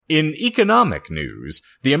In economic news,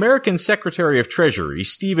 the American Secretary of Treasury,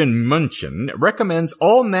 Stephen Mnuchin, recommends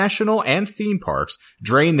all national and theme parks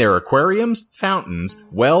drain their aquariums, fountains,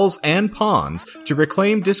 wells, and ponds to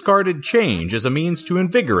reclaim discarded change as a means to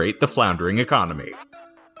invigorate the floundering economy.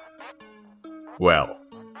 Well,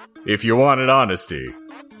 if you wanted honesty,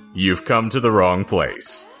 you've come to the wrong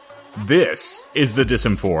place. This is the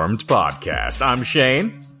Disinformed Podcast. I'm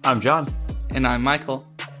Shane. I'm John. And I'm Michael.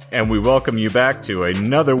 And we welcome you back to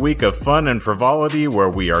another week of fun and frivolity where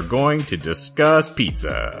we are going to discuss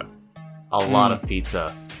pizza. A lot of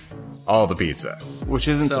pizza. All the pizza. Which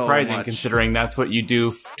isn't So surprising, much. considering that's what you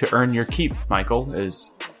do to earn your keep, Michael,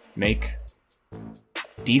 is make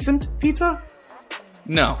decent pizza?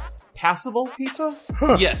 No. Passable pizza?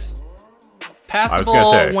 Yes. I was gonna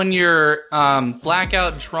Passable say. when you're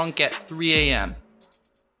blackout drunk at 3 a.m.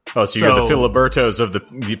 Oh, so you're the Filibertos of the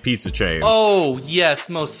pizza chains. Oh, yes,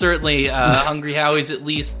 most certainly. Hungry Howie's, at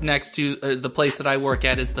least next to the place that I work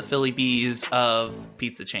at, is the Philly Bees of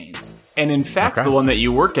pizza chains. And in fact, Okay. the one that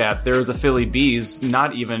you work at, there is a Philly Bees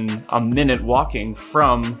not even a minute walking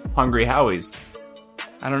from Hungry Howie's.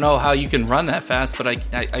 I don't know how you can run that fast, but I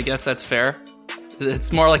guess that's fair.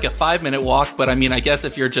 It's more like a 5-minute walk, but I mean, I guess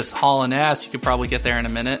if you're just hauling ass, you could probably get there in a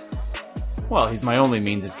minute. Well, he's my only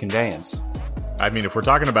means of conveyance. I mean, if we're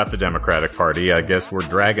talking about the Democratic Party, I guess we're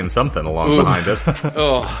dragging something along behind us.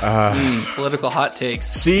 Political hot takes.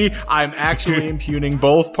 See, I'm actually impugning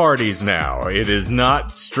both parties now. It is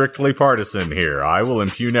not strictly partisan here. I will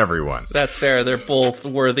impugn everyone. That's fair. They're both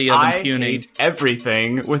worthy of I impugning. hate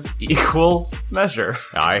everything with equal measure.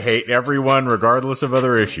 I hate everyone regardless of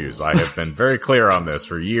other issues. I have been very clear on this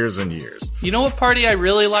for years and years. You know what party I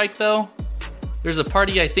really like, though? There's a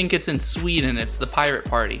party, I think it's in Sweden. It's the Pirate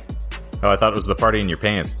Party. Oh, I thought it was the party in your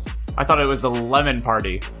pants. I thought it was the Lemon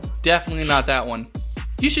Party. Definitely not that one.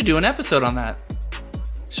 You should do an episode on that.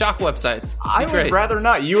 Shock websites. I Great. would rather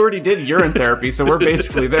not. You already did urine therapy, so we're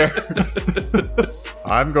basically there.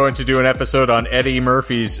 I'm going to do an episode on Eddie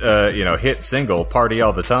Murphy's, hit single, Party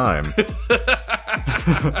All the Time.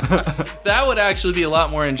 That would actually be a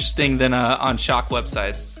lot more interesting than on Shock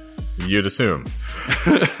websites. You'd assume.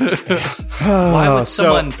 Why would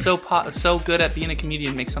someone so good at being a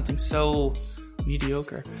comedian make something so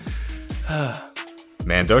mediocre?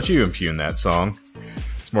 Man, don't you impugn that song.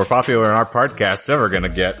 It's more popular than our podcast's ever going to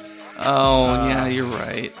get. Oh, yeah, you're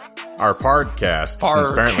right. Our podcast, since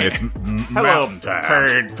apparently it's mountain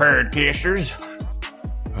time. Podcasters.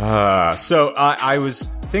 So I was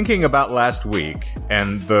thinking about last week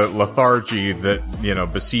and the lethargy that,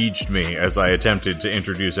 besieged me as I attempted to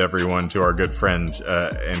introduce everyone to our good friend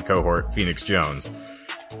and cohort, Phoenix Jones.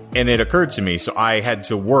 And it occurred to me, so I had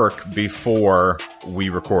to work before we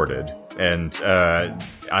recorded. And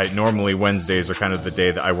normally Wednesdays are kind of the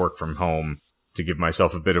day that I work from home to give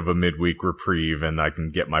myself a bit of a midweek reprieve, and I can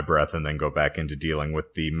get my breath and then go back into dealing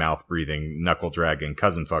with the mouth-breathing, knuckle-dragging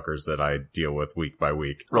cousin fuckers that I deal with week by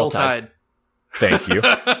week. Roll Tide. Thank you.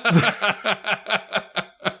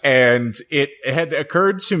 And it had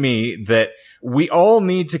occurred to me that we all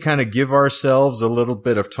need to kind of give ourselves a little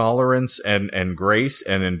bit of tolerance and grace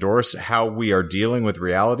and endorse how we are dealing with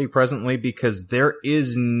reality presently, because there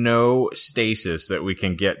is no stasis that we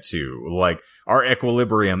can get to. Like, our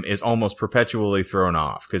equilibrium is almost perpetually thrown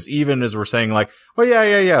off. Because even as we're saying, like, oh,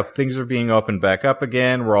 yeah, things are being opened back up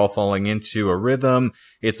again, we're all falling into a rhythm.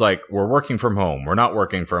 It's like, we're working from home. We're not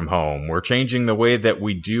working from home. We're changing the way that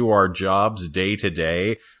we do our jobs day to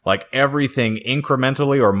day. Like, everything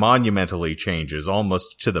incrementally or monumentally changes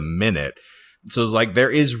almost to the minute. So it's like,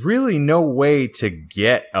 there is really no way to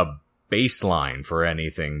get a baseline for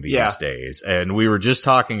anything these days. And we were just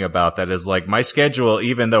talking about that as like my schedule,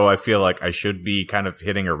 even though I feel like I should be kind of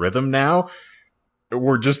hitting a rhythm now,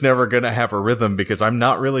 we're just never going to have a rhythm because I'm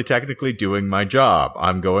not really technically doing my job.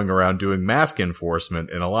 I'm going around doing mask enforcement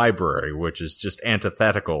in a library, which is just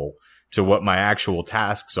antithetical to what my actual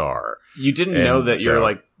tasks are. You didn't know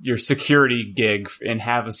that your security gig in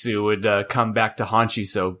Havasu would come back to haunt you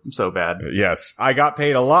so bad. Yes, I got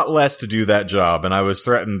paid a lot less to do that job, and I was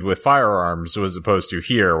threatened with firearms as opposed to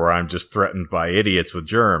here, where I'm just threatened by idiots with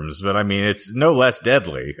germs. But I mean, it's no less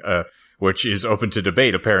deadly, which is open to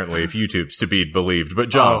debate, apparently, if YouTube's to be believed. But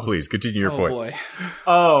John, please, continue your point. Boy.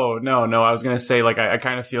 Oh, no, I was going to say, like, I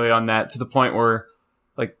kind of feel you on that to the point where,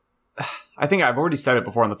 like, I think I've already said it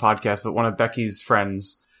before on the podcast, but one of Becky's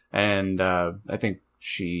friends, and I think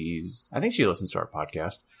she listens to our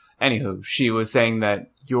podcast. Anywho, she was saying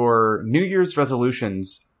that your New Year's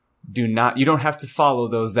resolutions you don't have to follow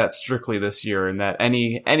those that strictly this year, and that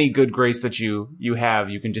any good grace that you have,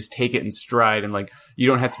 you can just take it in stride, and like, you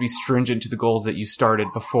don't have to be stringent to the goals that you started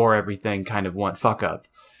before everything kind of went fuck up.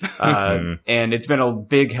 And it's been a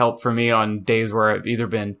big help for me on days where I've either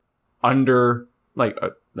been under, like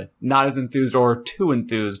not as enthused or too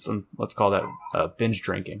enthused. Let's call that binge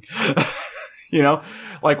drinking. You know,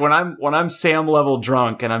 like when I'm Sam level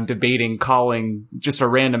drunk and I'm debating calling just a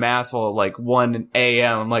random asshole at like 1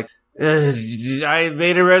 a.m. I'm like, I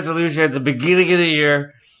made a resolution at the beginning of the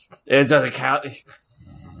year. It doesn't count.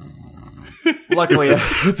 Luckily,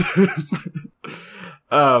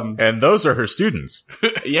 and those are her students.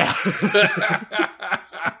 Yeah.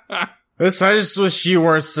 I just wish you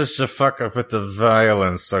weren't such a fuck up with the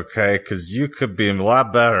violence, okay? Because you could be a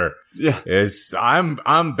lot better. Yeah.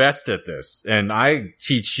 I'm best at this, and I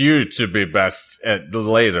teach you to be best at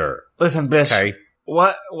later. Listen, Bish. Okay.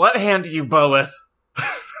 What hand do you bow with?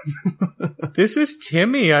 This is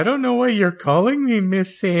Timmy. I don't know why you're calling me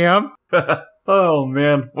Miss Sam. Oh,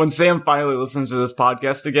 man. When Sam finally listens to this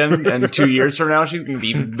podcast again, and 2 years from now, she's going to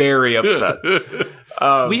be very upset.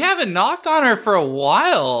 We haven't knocked on her for a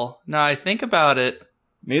while. Now I think about it.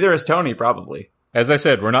 Neither has Tony, probably. As I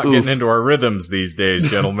said, we're not getting into our rhythms these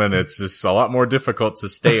days, gentlemen. It's just a lot more difficult to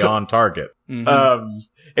stay on target. Mm-hmm.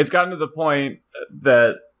 It's gotten to the point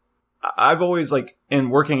that I've always, like, in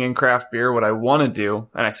working in craft beer, what I want to do,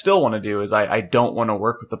 and I still want to do, is I don't want to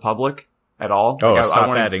work with the public at all. Oh, like,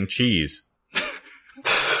 stop adding cheese.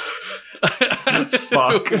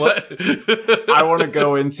 Fuck. What? I want to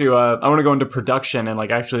go into production and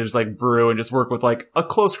like actually just like brew and just work with like a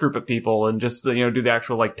close group of people and just, you know, do the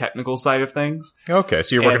actual like technical side of things. Okay.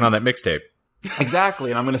 So you're working on that mixtape.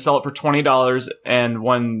 Exactly. And I'm going to sell it for $20. And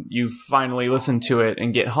when you finally listen to it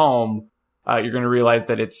and get home, you're going to realize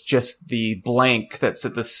that it's just the blank that's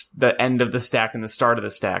at the end of the stack and the start of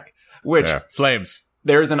the stack, which flames.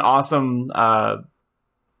 There's an awesome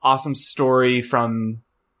story from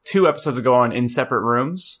 2 episodes ago on In Separate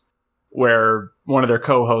Rooms, where one of their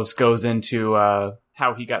co-hosts goes into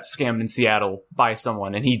how he got scammed in Seattle by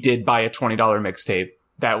someone, and he did buy a $20 mixtape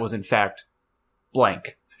that was in fact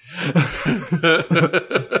blank.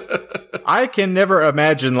 I can never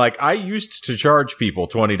imagine, like, I used to charge people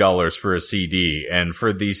 $20 for a CD, and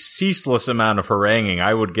for the ceaseless amount of haranguing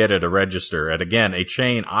I would get at a register, at again, a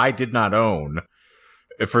chain I did not own.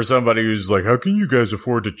 For somebody who's like, how can you guys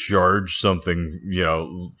afford to charge something, you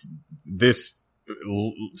know, this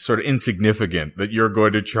sort of insignificant that you're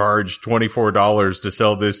going to charge $24 to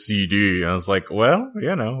sell this CD? And I was like, well,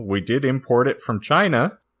 you know, we did import it from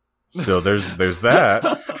China. So there's that.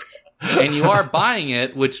 And you are buying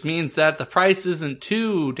it, which means that the price isn't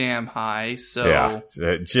too damn high. So yeah,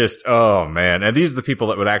 just, oh man. And these are the people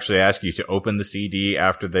that would actually ask you to open the CD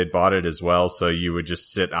after they'd bought it as well. So you would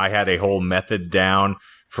just sit. I had a whole method down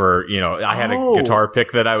for, you know, I had a guitar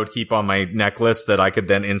pick that I would keep on my necklace that I could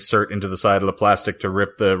then insert into the side of the plastic to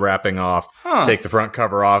rip the wrapping off, take the front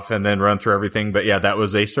cover off, and then run through everything. But yeah, that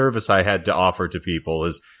was a service I had to offer to people,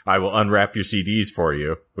 is I will unwrap your CDs for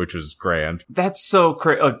you, which was grand. That's so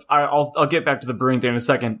crazy. I'll get back to the brewing thing in a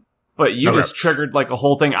second. But you just triggered like a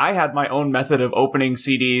whole thing. I had my own method of opening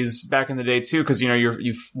CDs back in the day too, because, you know,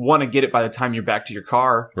 you want to get it by the time you're back to your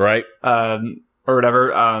car. Right. Or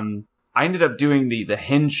whatever. I ended up doing the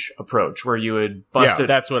hinge approach, where you would bust it.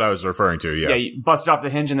 That's what I was referring to. Yeah. Yeah, you bust it off the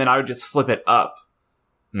hinge, and then I would just flip it up.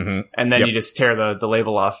 Mm-hmm. And then you just tear the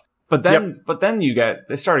label off. But then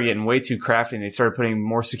they started getting way too crafty, and they started putting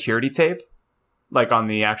more security tape. Like on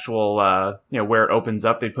the actual, you know, where it opens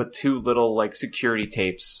up, they put 2 little like security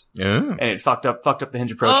tapes, and it fucked up the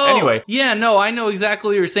hinge approach. Oh, anyway, yeah, no, I know exactly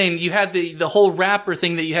what you're saying. You had the whole wrapper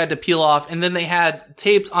thing that you had to peel off, and then they had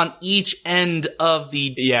tapes on each end of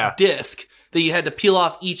the disc that you had to peel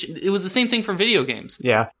off each. It was the same thing for video games.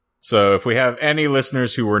 Yeah. So if we have any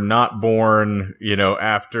listeners who were not born, you know,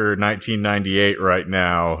 after 1998 right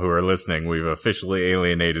now who are listening, we've officially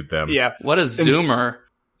alienated them. Yeah. What a zoomer.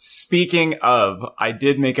 Speaking of, I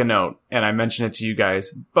did make a note, and I mentioned it to you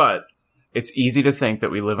guys, but it's easy to think that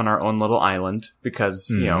we live on our own little island because,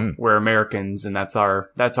 you know, we're Americans, and that's our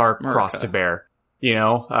cross to bear. You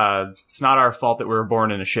know, it's not our fault that we were born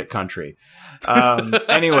in a shit country.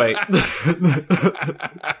 Anyway.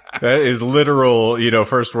 That is literal, you know,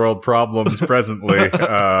 first world problems presently.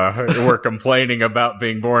 We're complaining about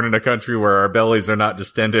being born in a country where our bellies are not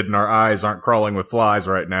distended and our eyes aren't crawling with flies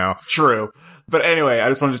right now. True. But anyway, I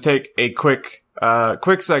just wanted to take a quick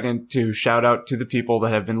second to shout out to the people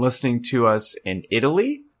that have been listening to us in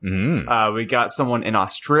Italy. Mm-hmm. We got someone in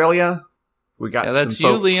Australia. We got that's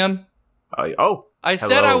some folks. you, Liam. I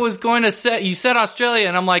said I was going to say, you said Australia,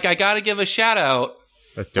 and I'm like, I gotta give a shout out.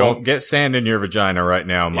 Don't get sand in your vagina right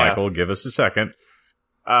now, Michael. Yeah. Give us a second.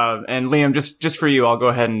 And Liam, just for you, I'll go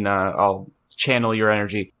ahead and I'll channel your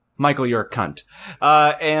energy. Michael, you're a cunt.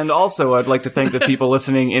 And also, I'd like to thank the people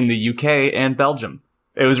listening in the UK and Belgium.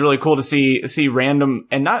 It was really cool to see random,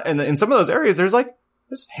 and not in some of those areas, there's a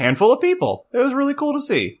handful of people. It was really cool to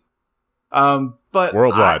see. But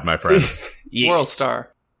worldwide, my friends. Yes. World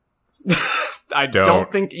Star. I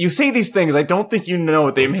don't think you say these things. I don't think you know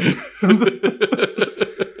what they mean.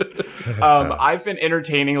 I've been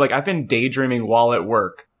entertaining, I've been daydreaming while at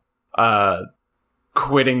work,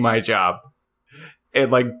 quitting my job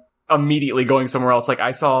and immediately going somewhere else.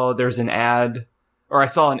 I saw there's an ad, or I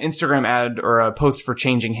saw an Instagram ad or a post for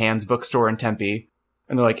Changing Hands bookstore in Tempe.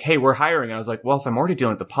 And they're like, hey, we're hiring. And I was like, well, if I'm already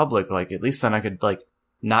dealing with the public, at least then I could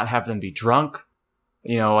not have them be drunk.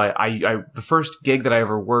 I the first gig that I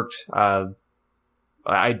ever worked,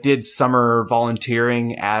 I did summer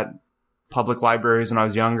volunteering at public libraries when I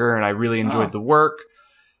was younger, and I really enjoyed the work.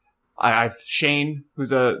 I've Shane,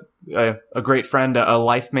 who's a great friend, a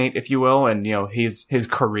life mate, if you will, and his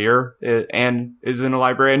career and is in a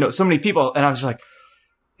library. I know so many people, and I was just like,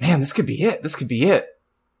 man, this could be it. This could be it.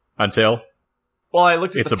 Until, well, I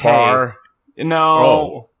looked at it's the a bar. No.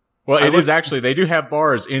 Oh. Well, it is actually. They do have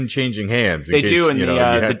bars in Changing Hands. They do in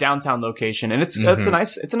the downtown location, and it's a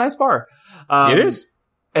nice bar. It is.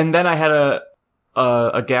 And then I had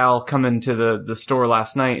a gal come into the store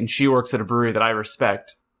last night, and she works at a brewery that I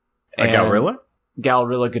respect. Galrilla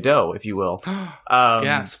Godot, if you will.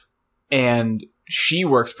 Gasp. And she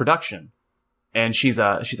works production, and she's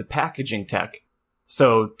a packaging tech.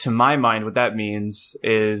 So to my mind, what that means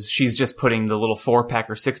is she's just putting the little 4-pack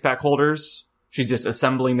or 6-pack holders. She's just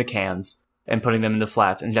assembling the cans and putting them into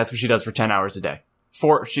flats, and that's what she does for 10 hours a day.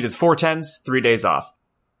 She does 4 10s, 3 days off.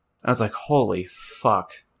 I was like, holy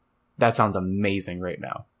fuck. That sounds amazing right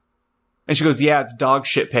now. And she goes, yeah, it's dog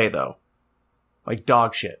shit pay though.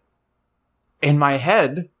 Dog shit. In my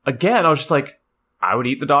head, again, I was just like, I would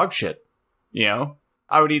eat the dog shit.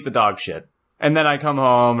 I would eat the dog shit. And then I come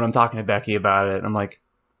home and I'm talking to Becky about it. And I'm like,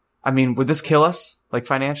 I mean, would this kill us?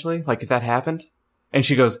 Financially? If that happened? And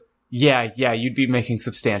she goes, yeah, you'd be making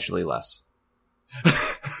substantially less.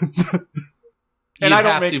 And I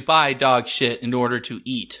have to buy dog shit in order to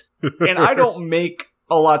eat. And I don't make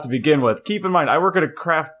a lot to begin with. Keep in mind, I work at a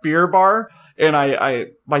craft beer bar, and I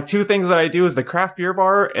my 2 things that I do is the craft beer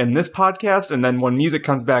bar and this podcast, and then when music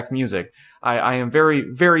comes back, music. I am very,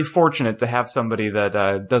 very fortunate to have somebody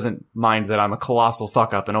that doesn't mind that I'm a colossal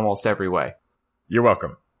fuck up in almost every way. You're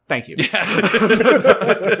welcome. Thank you.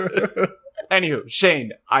 Anywho,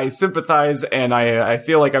 Shane, I sympathize, and I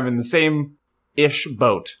feel like I'm in the same-ish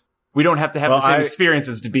boat. We don't have to have the same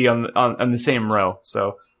experiences to be on the same row,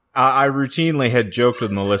 so. I routinely had joked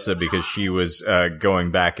with Melissa because she was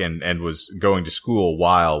going back and was going to school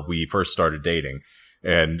while we first started dating.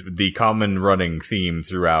 And the common running theme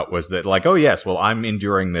throughout was that, oh yes, well, I'm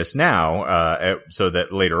enduring this now, so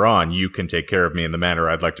that later on you can take care of me in the manner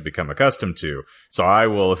I'd like to become accustomed to. So I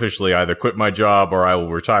will officially either quit my job or I will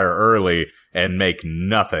retire early and make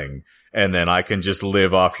nothing. And then I can just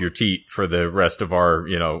live off your teat for the rest of our,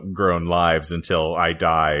 grown lives until I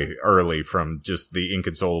die early from just the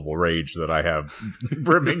inconsolable rage that I have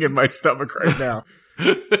brimming in my stomach right now.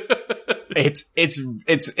 It's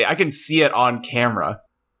I can see it on camera.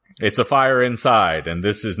 It's a fire inside, and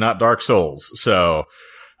this is not Dark Souls. So,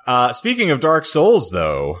 speaking of Dark Souls,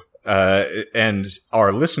 though, and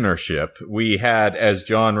our listenership, we had, as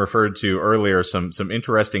John referred to earlier, some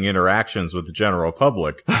interesting interactions with the general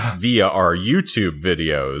public via our YouTube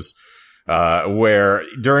videos, where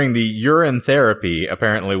during the urine therapy,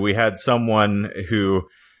 apparently we had someone who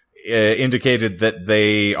indicated that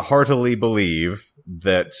they heartily believe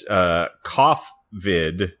that cough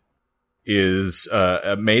vid is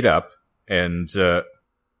made up, and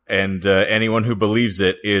anyone who believes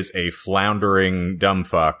it is a floundering dumb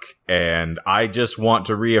fuck. And I just want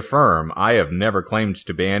to reaffirm, I have never claimed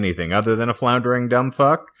to be anything other than a floundering dumb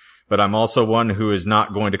fuck, but I'm also one who is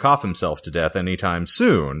not going to cough himself to death anytime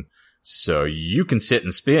soon. So you can sit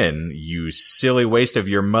and spin, you silly waste of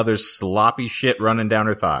your mother's sloppy shit running down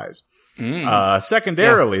her thighs.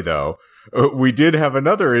 Secondarily, though, we did have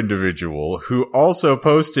another individual who also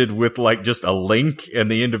posted with just a link,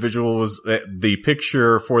 and the individual was the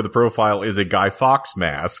picture for the profile is a Guy Fawkes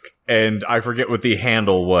mask, and I forget what the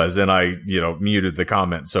handle was, and I muted the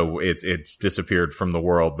comment, so it's disappeared from the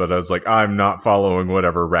world. But I was like, I'm not following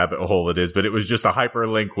whatever rabbit hole it is, but it was just a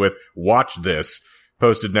hyperlink with "watch this"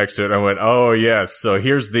 posted next to it. I went, oh yes, so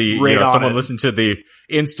here's the someone listened to the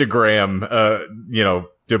Instagram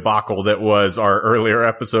debacle that was our earlier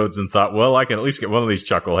episodes and thought, well, I can at least get one of these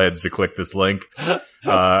chuckleheads to click this link.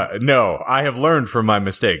 No, I have learned from my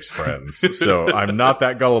mistakes, friends. So I'm not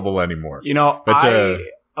that gullible anymore.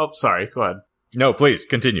 Sorry, go ahead. No, please,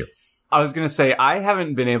 continue. I was going to say, I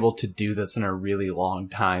haven't been able to do this in a really long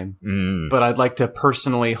time, but I'd like to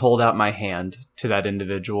personally hold out my hand to that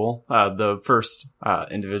individual, the first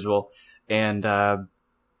individual, and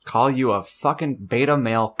call you a fucking beta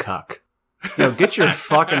male cuck. Get your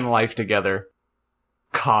fucking life together.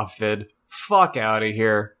 COVID. Fuck out of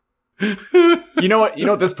here. You know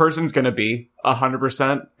what this person's going to be?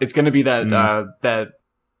 100%. It's going to be that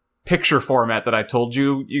picture format that I told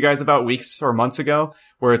you guys about weeks or months ago,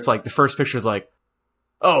 where it's like the first picture is like,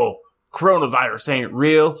 oh, coronavirus ain't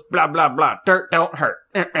real, blah, blah, blah, dirt don't hurt.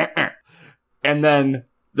 And then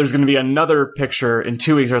there's going to be another picture in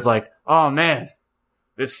 2 weeks where it's like, oh man,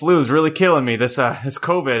 this flu is really killing me. This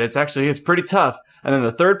COVID, it's pretty tough. And then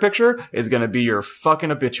the third picture is going to be your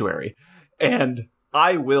fucking obituary. And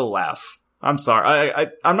I will laugh. I'm sorry.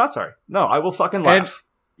 I'm not sorry. No, I will fucking laugh. And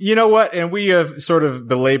you know what? And we have sort of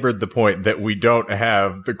belabored the point that we don't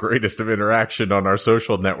have the greatest of interaction on our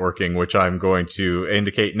social networking, which I'm going to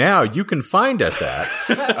indicate now. You can find us at,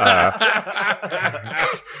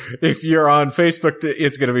 if you're on Facebook,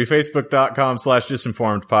 it's going to be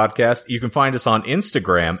facebook.com/disinformedpodcast. You can find us on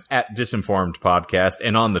Instagram at disinformedpodcast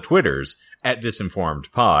and on the Twitters at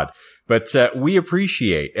disinformedpod. But we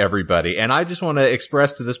appreciate everybody. And I just want to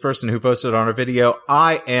express to this person who posted on our video,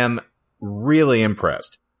 I am really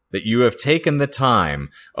impressed that you have taken the time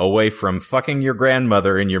away from fucking your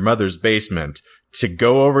grandmother in your mother's basement to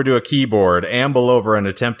go over to a keyboard, amble over, and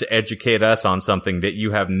attempt to educate us on something that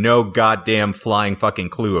you have no goddamn flying fucking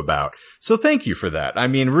clue about. So thank you for that. I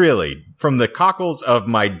mean, really, from the cockles of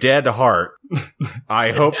my dead heart,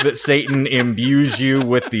 I hope that Satan imbues you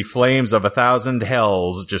with the flames of 1,000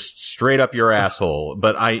 hells just straight up your asshole.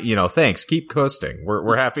 But thanks. Keep coasting.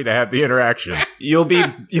 We're happy to have the interaction. You'll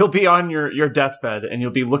be on your deathbed and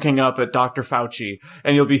you'll be looking up at Dr. Fauci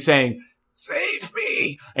and you'll be saying, "Save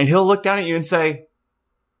me!" And he'll look down at you and say,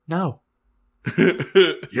 "No."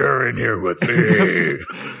 You're in here with me.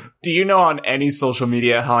 Do you know on any social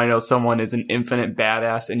media how I know someone is an infinite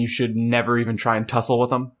badass and you should never even try and tussle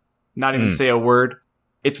with them? Not even say a word.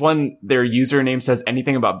 It's when their username says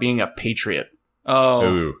anything about being a patriot. Oh.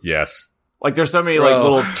 Ooh, yes. Like there's so many like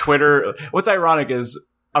little Twitter. What's ironic is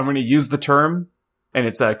I'm going to use the term and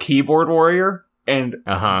it's a keyboard warrior. And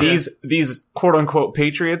these quote unquote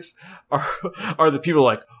patriots are the people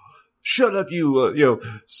like, shut up, you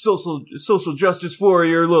social justice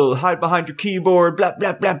warrior, little hide behind your keyboard, blah,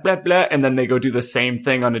 blah, blah, blah, blah. And then they go do the same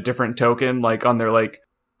thing on a different token, like on their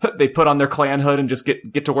they put on their clan hood and just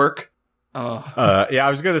get to work. I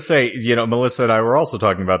was going to say, Melissa and I were also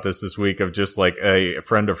talking about this week of just like a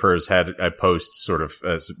friend of hers had a post sort of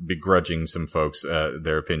begrudging some folks,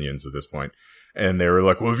 their opinions at this point. And they were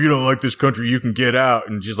like, well, if you don't like this country, you can get out.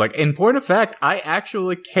 And she's like, in point of fact, I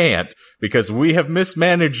actually can't because we have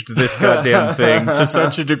mismanaged this goddamn thing to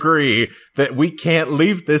such a degree that we can't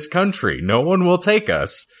leave this country. No one will take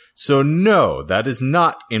us. So no, that is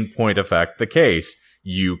not in point of fact the case.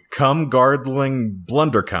 You cum-gargling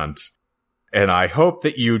blundercunt. And I hope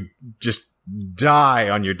that you just die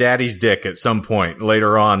on your daddy's dick at some point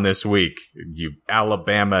later on this week. You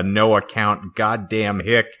Alabama no-account goddamn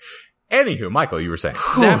hick. Anywho, Michael, you were saying.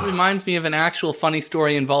 That reminds me of an actual funny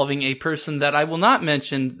story involving a person that I will not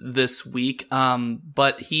mention this week,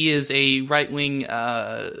 but he is a right-wing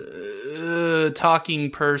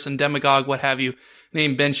talking person, demagogue, what have you,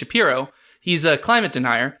 named Ben Shapiro. He's a climate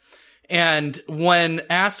denier. And when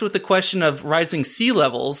asked with the question of rising sea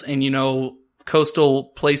levels and, coastal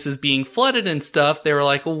places being flooded and stuff, they were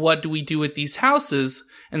like, well, what do we do with these houses?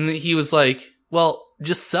 And he was like, well,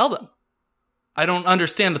 just sell them. I don't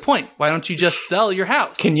understand the point. Why don't you just sell your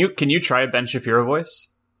house? Can you try a Ben Shapiro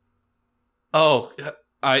voice? Oh,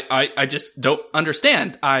 I just don't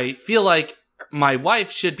understand. I feel like my wife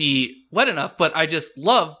should be wet enough, but I just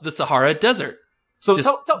love the Sahara Desert. So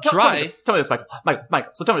tell me this,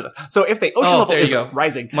 Michael. So tell me this. So if the ocean level is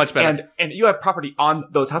rising, much better, and you have property on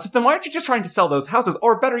those houses, then why aren't you just trying to sell those houses?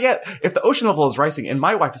 Or better yet, if the ocean level is rising and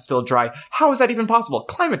my wife is still dry, how is that even possible?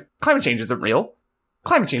 Climate change isn't real.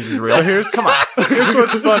 Climate change is real. So come on. Here's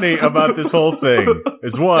what's funny about this whole thing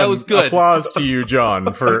is one, that was good. Applause to you,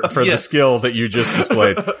 John, for yes. The skill that you just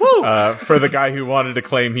displayed. For the guy who wanted to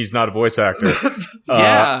claim he's not a voice actor.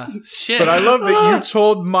 Yeah, shit. But I love that you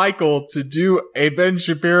told Michael to do a Ben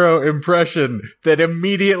Shapiro impression that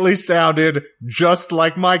immediately sounded just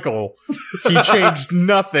like Michael. He changed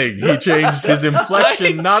nothing. He changed his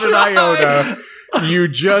inflection, not an iota. You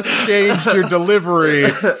just changed your delivery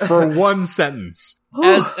for one sentence.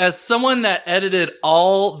 As someone that edited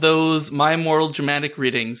all those My Mortal Dramatic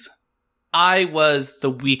readings, I was the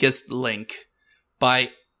weakest link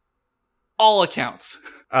by all accounts.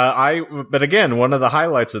 But again, one of the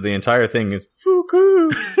highlights of the entire thing is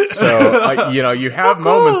Fuku. So, you have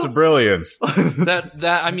moments of brilliance.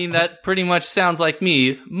 That pretty much sounds like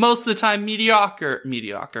me. Most of the time, mediocre.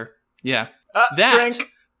 Yeah. Drink.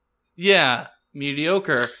 Yeah.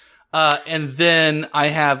 Mediocre. And then I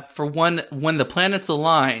have, for one, when the planets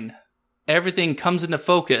align, everything comes into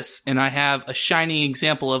focus, and I have a shining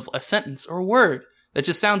example of a sentence or a word that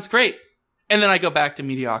just sounds great. And then I go back to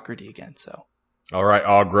mediocrity again, so. All right,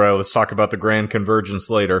 Ogro, let's talk about the grand convergence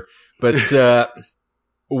later. But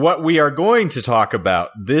what we are going to talk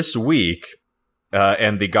about this week,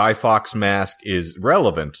 and the Guy Fawkes mask is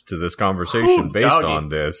relevant to this conversation based on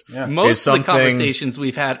this. Yeah. Most of the conversations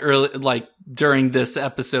we've had during this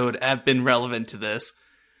episode have been relevant to this.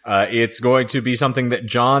 It's going to be something that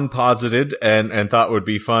John posited and thought would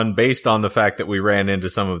be fun based on the fact that we ran into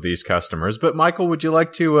some of these customers. But Michael, would you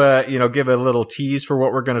like to, give a little tease for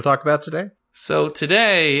what we're going to talk about today? So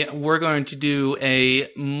today we're going to do a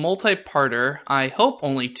multi-parter. I hope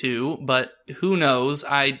only 2, but who knows?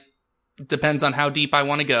 Depends on how deep I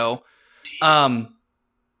want to go. No,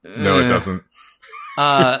 it doesn't.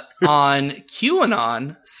 On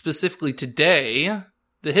QAnon, specifically today,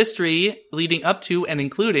 the history leading up to and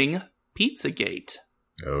including Pizzagate.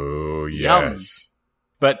 Oh, yes.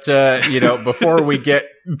 But, before we get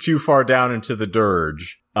too far down into the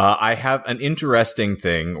dirge, I have an interesting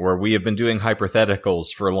thing where we have been doing hypotheticals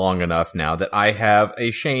for long enough now that I have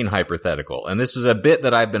a Shane hypothetical. And this was a bit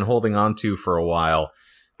that I've been holding on to for a while,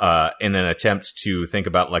 in an attempt to think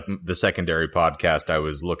about like the secondary podcast I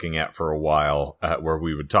was looking at for a while, where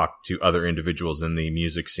we would talk to other individuals in the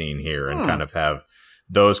music scene here and kind of have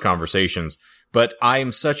those conversations. But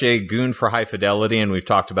I'm such a goon for high fidelity, and we've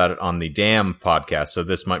talked about it on the Damn podcast, so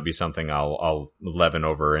this might be something I'll leaven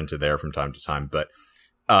over into there from time to time. But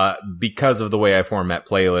because of the way I format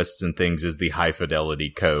playlists and things is the high fidelity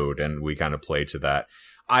code, and we kind of play to that.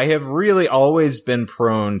 I have really always been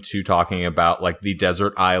prone to talking about like the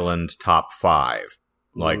desert island top 5.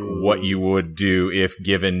 Like what you would do if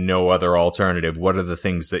given no other alternative. What are the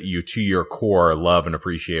things that you to your core love and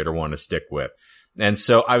appreciate or want to stick with? And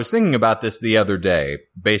so I was thinking about this the other day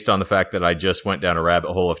based on the fact that I just went down a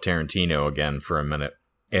rabbit hole of Tarantino again for a minute.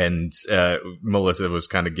 And Melissa was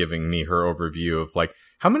kind of giving me her overview of like,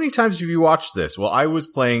 how many times have you watched this? Well, I was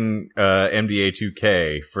playing NBA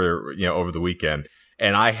 2K for, over the weekend,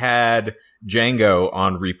 and I had Django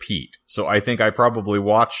on repeat. So I think I probably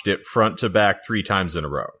watched it front to back 3 times in a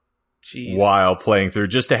row. Jeez. While playing through,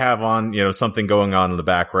 just to have on, something going on in the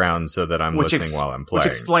background so that I'm listening while I'm playing. Which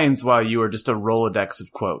explains why you are just a Rolodex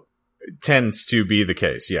of quote. Tends to be the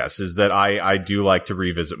case, yes, is that I do like to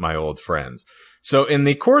revisit my old friends. So in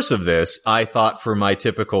the course of this, I thought for my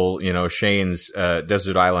typical, Shane's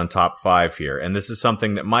Desert Island top 5 here, and this is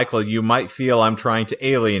something that, Michael, you might feel I'm trying to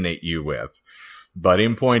alienate you with. But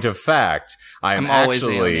in point of fact, I'm always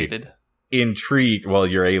actually alienated. Intrigued. Well,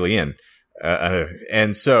 you're alien.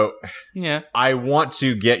 And so yeah, I want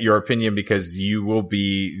to get your opinion because you will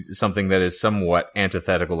be something that is somewhat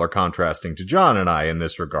antithetical or contrasting to John and I in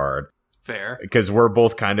this regard. Fair. Because we're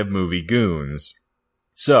both kind of movie goons.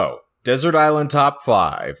 So, Desert Island top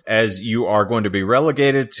 5, as you are going to be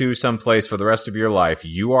relegated to some place for the rest of your life,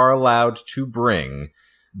 you are allowed to bring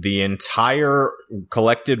the entire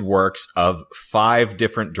collected works of 5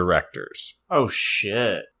 different directors. Oh,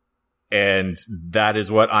 shit. And that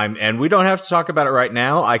is what and we don't have to talk about it right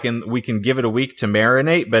now. We can give it a week to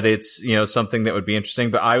marinate, but it's, something that would be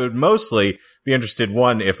interesting. But I would mostly be interested,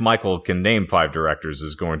 one, if Michael can name 5 directors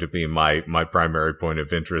is going to be my primary point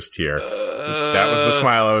of interest here. That was the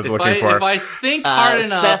smile I was looking for. If I think hard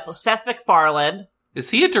enough. Seth MacFarlane. Is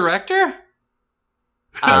he a director?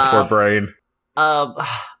 My poor brain.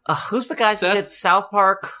 Who's the guy that did South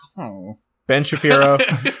Park? Ben Shapiro.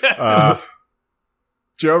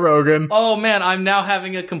 Joe Rogan. Oh man, I'm now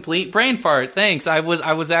having a complete brain fart. Thanks. I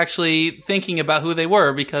was actually thinking about who they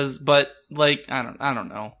were but I don't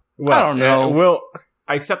know. Well, I don't know.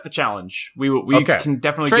 I accept the challenge. We can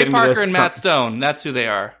definitely Trey get into Parker this. and Matt Stone. That's who they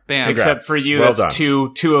are. Bam. Congrats. Except for you, Well that's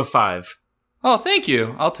done. 2 of 5. Oh, thank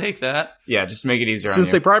you. I'll take that. Yeah, just make it easier on Since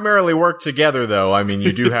you. they primarily work together, though, I mean,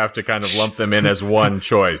 you do have to kind of lump them in as one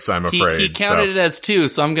choice, I'm afraid. He counted it as 2,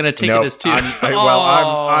 so I'm going to take Nope, it as 2.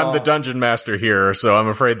 I'm the dungeon master here, so I'm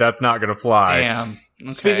afraid that's not going to fly. Damn.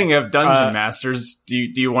 Okay. Speaking of dungeon masters, do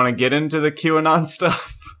you want to get into the QAnon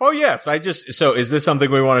stuff? Oh, yes. So is this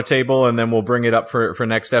something we want to table and then we'll bring it up for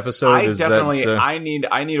next episode? I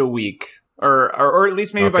need a week. Or at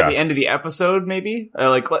least maybe by the end of the episode, maybe.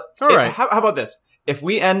 All right. How about this? If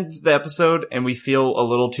we end the episode and we feel a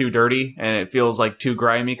little too dirty and it feels like too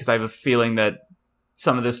grimy, because I have a feeling that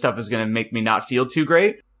some of this stuff is going to make me not feel too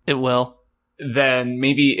great, It will. then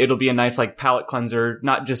maybe it'll be a nice like palate cleanser,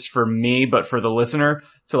 not just for me, but for the listener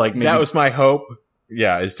to like maybe. That was my hope.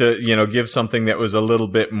 Yeah, is to, give something that was a little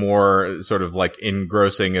bit more sort of like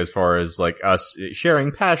engrossing as far as like us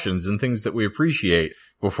sharing passions and things that we appreciate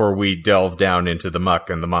before we delve down into the muck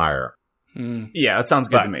and the mire. Yeah, that sounds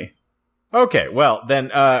good to me. Okay, well,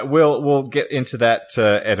 then we'll get into that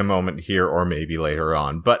at a moment here or maybe later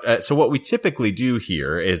on. But so what we typically do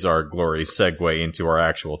here is our glorious segue into our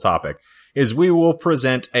actual topic. Is we will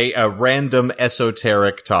present a random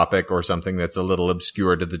esoteric topic or something that's a little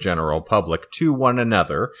obscure to the general public to one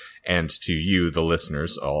another and to you, the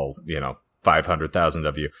listeners, all, 500,000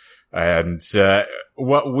 of you. And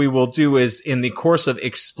what we will do is in the course of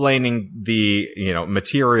explaining the,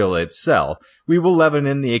 material itself, we will leaven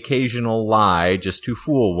in the occasional lie just to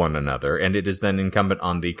fool one another. And it is then incumbent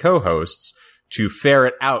on the co-hosts to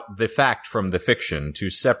ferret out the fact from the fiction, to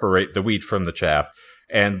separate the wheat from the chaff,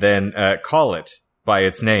 and then call it by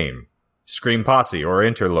its name, Scream Posse or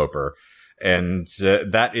Interloper. And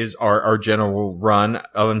that is our general run.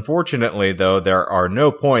 Unfortunately, though, there are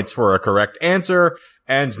no points for a correct answer,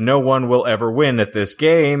 and no one will ever win at this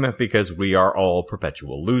game because we are all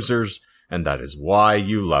perpetual losers, and that is why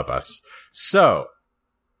you love us. So,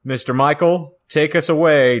 Mr. Michael, take us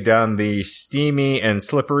away down the steamy and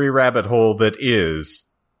slippery rabbit hole that is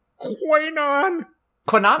QAnon.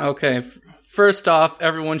 QAnon? Okay. First off,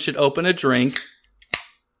 everyone should open a drink.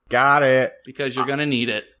 Got it. Because you're gonna need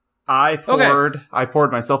it. I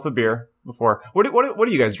poured myself a beer before. What are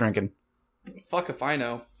you guys drinking? Fuck if I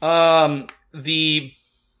know. The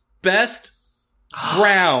Best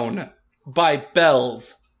Brown by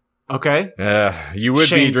Bell's. Okay. You would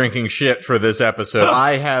be drinking shit for this episode.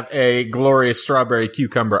 I have a glorious strawberry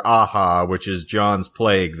cucumber aha, which is John's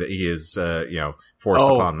plague that he is, forced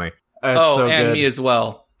upon me. So and good. me as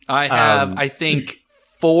well. I have, I think,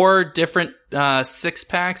 4 different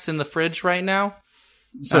 6-packs in the fridge right now.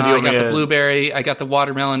 So I got the blueberry, I got the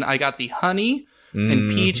watermelon, I got the honey and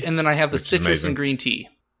peach, and then I have the citrus and green tea.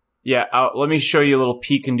 Yeah, let me show you a little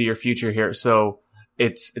peek into your future here. So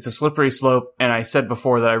it's a slippery slope, and I said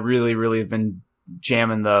before that I really, really have been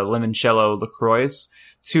jamming the limoncello LaCroix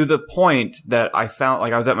to the point that I found,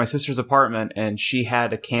 like, I was at my sister's apartment and she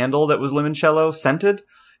had a candle that was limoncello scented.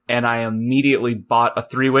 And I immediately bought a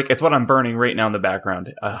 3-wick. It's what I'm burning right now in the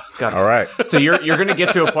background. God. All right. So you're going to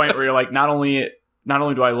get to a point where you're like, not only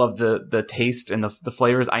do I love the taste and the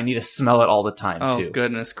flavors, I need to smell it all the time too. Oh,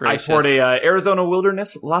 goodness gracious. I poured a Arizona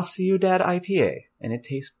Wilderness La Ciudad IPA, and it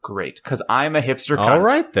tastes great because I'm a hipster cunt. All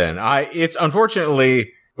right then. It's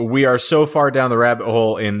unfortunately we are so far down the rabbit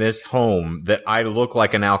hole in this home that I look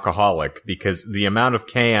like an alcoholic because the amount of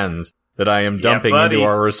cans that I am dumping into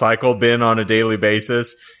our recycle bin on a daily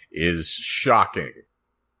basis is shocking.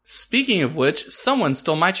 Speaking of which, someone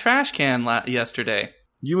stole my trash can yesterday.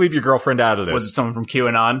 You leave your girlfriend out of this. Was it someone from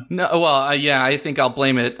QAnon? No, well, yeah, I think I'll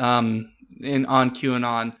blame it on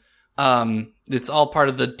QAnon. It's all part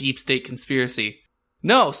of the deep state conspiracy.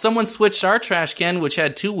 No, someone switched our trash can, which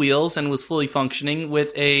had 2 wheels and was fully functioning,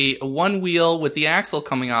 with a 1 wheel with the axle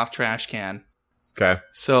coming off trash can. Okay.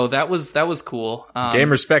 So that was cool. Game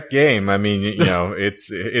respect game. I mean,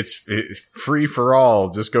 it's free for all.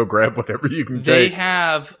 Just go grab whatever you can take. They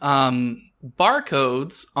have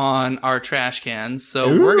barcodes on our trash cans, so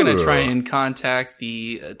we're going to try and contact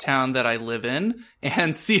the town that I live in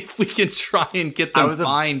and see if we can try and get them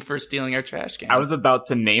fined for stealing our trash cans. I was about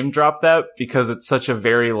to name drop that because it's such a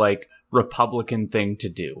very Republican thing to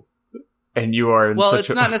do. And you are it's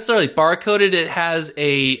not necessarily barcoded. It has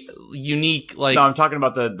a unique No, I'm talking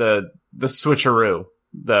about the switcheroo,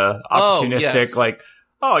 the opportunistic.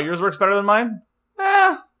 Yours works better than mine.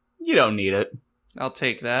 You don't need it. I'll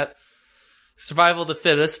take that. Survival of the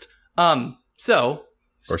fittest. So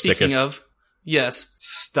or speaking sickest. Of, yes,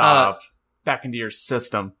 stop back into your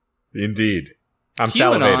system. Indeed, I'm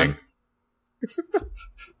QAnon, salivating.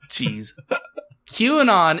 Jeez.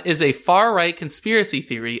 QAnon is a far-right conspiracy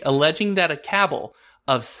theory alleging that a cabal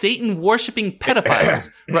of Satan-worshipping pedophiles...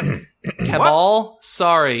 Cabal?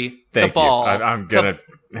 Sorry. Thank cabal. you. I'm going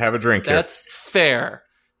to have a drink here. That's fair.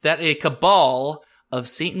 That a cabal of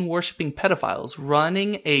Satan-worshipping pedophiles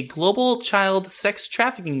running a global child sex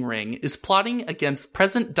trafficking ring is plotting against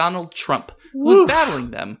President Donald Trump, who is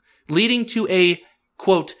battling them, leading to a,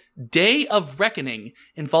 quote, day of reckoning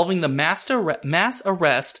involving the mass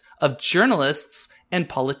arrest of journalists and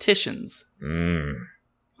politicians.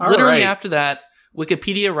 Literally after that,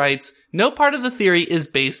 Wikipedia writes, no part of the theory is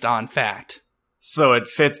based on fact. So it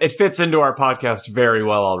fits into our podcast very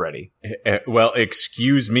well already. Well,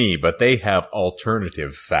 excuse me, but they have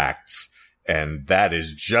alternative facts. And that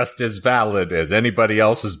is just as valid as anybody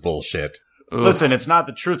else's bullshit. Ugh. Listen, it's not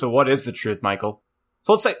the truth, but what is the truth, Michael?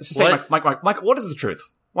 So let's say Michael, what is the truth?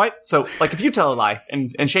 What? So, like, if you tell a lie,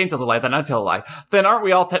 and Shane tells a lie, then I tell a lie, then aren't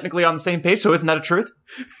we all technically on the same page? So isn't that a truth?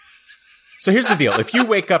 So here's the deal. If you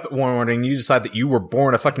wake up one morning and you decide that you were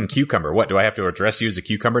born a fucking cucumber, what, do I have to address you as a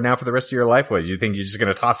cucumber now for the rest of your life? What, do you think you're just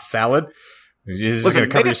going to toss a salad? You're just going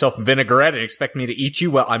to cover yourself in vinaigrette and expect me to eat you?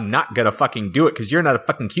 Well, I'm not going to fucking do it because you're not a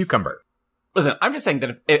fucking cucumber. Listen, I'm just saying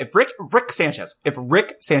that if Rick Sanchez, if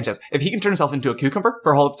he can turn himself into a cucumber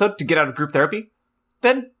for a whole episode to get out of group therapy,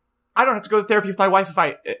 then I don't have to go to therapy with my wife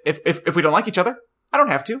if we don't like each other. I don't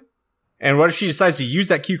have to. And what if she decides to use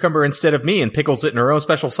that cucumber instead of me and pickles it in her own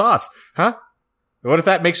special sauce? Huh? What if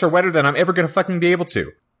that makes her wetter than I'm ever going to fucking be able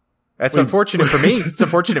to? That's unfortunate for me. It's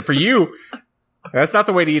unfortunate for you. That's not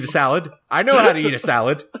the way to eat a salad. I know how to eat a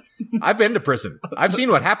salad. I've been to prison. I've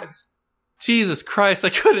seen what happens. Jesus Christ, I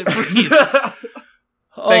couldn't breathe.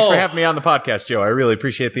 Thanks for having me on the podcast, Joe. I really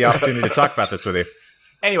appreciate the opportunity to talk about this with you.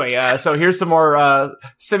 Anyway, so here's some more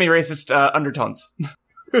semi-racist undertones.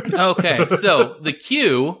 Okay, so the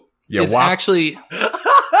Q is actually...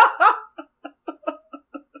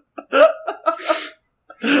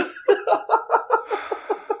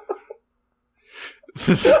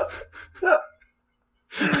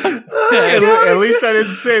 At least I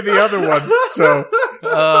didn't say the other one, so...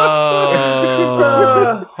 Oh,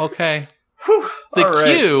 okay. The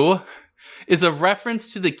Q is a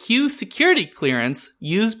reference to the Q security clearance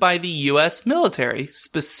used by the U.S. military,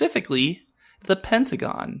 specifically the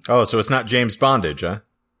Pentagon. Oh, so it's not James Bondage, huh?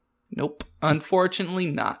 Nope. Unfortunately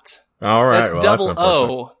not. All right. That's double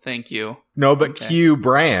O. Thank you. No, but okay. Q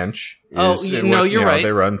branch is you're right.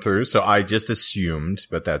 They run through, so I just assumed,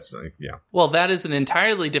 but that's, yeah. Well, that is an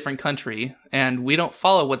entirely different country, and we don't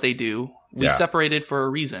follow what they do. We separated for a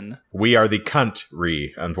reason. We are the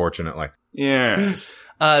country, unfortunately. Yeah.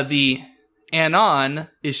 The Anon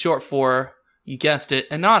is short for, you guessed it,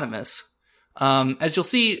 anonymous. As you'll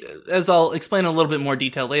see, as I'll explain in a little bit more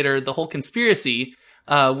detail later, the whole conspiracy,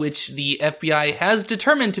 which the FBI has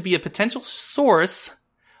determined to be a potential source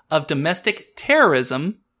of domestic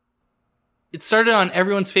terrorism. It started on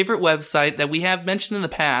everyone's favorite website that we have mentioned in the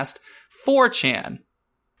past, 4chan,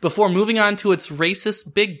 before moving on to its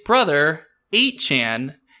racist big brother,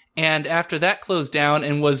 8chan, and after that closed down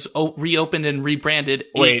and was reopened and rebranded,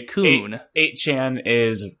 8kun. 8chan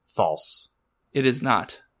is false. It is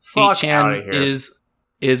not. Fuck 8chan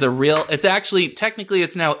is a real, it's actually, technically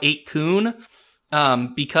it's now 8kun,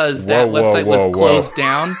 because that website was closed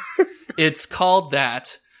down. It's called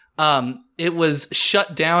that. It was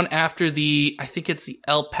shut down after I think it's the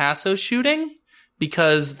El Paso shooting,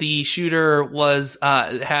 because the shooter was,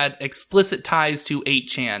 had explicit ties to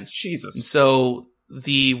 8chan. Jesus. So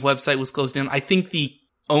the website was closed down. I think the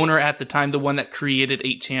owner at the time, the one that created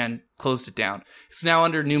 8chan, closed it down. It's now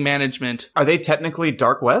under new management. Are they technically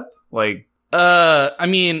dark web? Like, I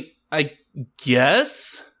mean, I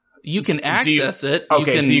guess you can access it.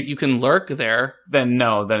 Okay, you can lurk there. Then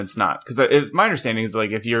it's not. Because my understanding is,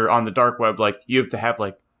 like, if you're on the dark web, like, you have to have,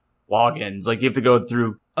 like, logins. Like, you have to go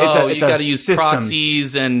through. You got to use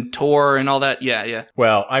proxies and Tor and all that. Yeah.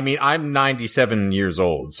 Well, I mean, I'm 97 years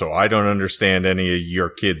old, so I don't understand any of your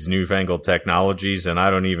kids' newfangled technologies, and I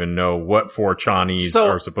don't even know what 4chanies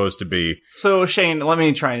are supposed to be. So, Shane, let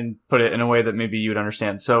me try and put it in a way that maybe you'd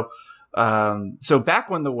understand. So back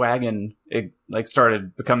when the wagon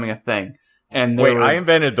started becoming a thing, and I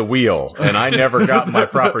invented the wheel, and I never got my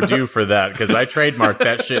proper due for that because I trademarked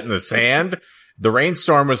that shit in the sand. The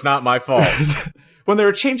rainstorm was not my fault. When they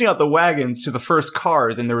were changing out the wagons to the first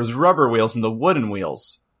cars, and there was rubber wheels and the wooden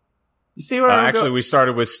wheels. You see where actually we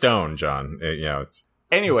started with stone, John.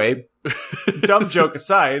 Anyway, dumb joke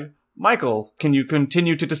aside, Michael, can you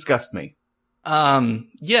continue to disgust me?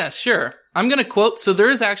 Yeah, sure. I'm going to quote. So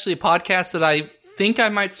there is actually a podcast that I think I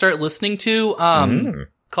might start listening to,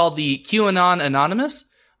 called the QAnon Anonymous,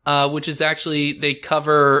 which is actually, they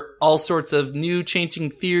cover all sorts of new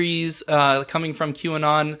changing theories, coming from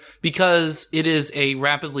QAnon, because it is a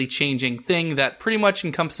rapidly changing thing that pretty much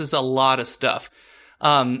encompasses a lot of stuff.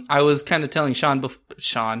 I was kind of telling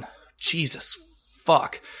Sean, Jesus,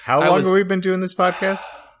 fuck. How long have we been doing this podcast?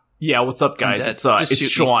 Yeah, what's up, guys? It's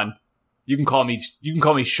Sean. You can call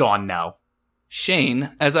me Sean now.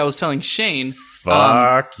 Shane, as I was telling Shane.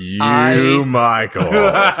 Fuck you, Michael.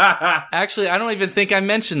 Actually, I don't even think I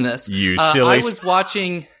mentioned this. You silly. I was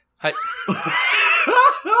watching.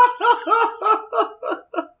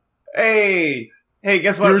 Hey,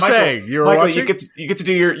 guess what? You were saying you were Michael, watching? you get to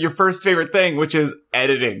do your first favorite thing, which is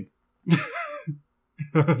editing.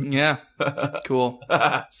 Yeah. Cool.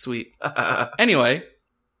 Sweet. Anyway.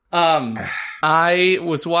 I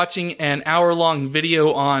was watching an hour-long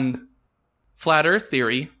video on flat Earth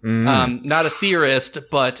theory. Not a theorist,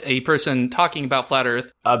 but a person talking about flat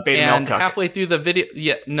Earth. And halfway through the video,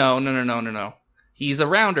 no. He's a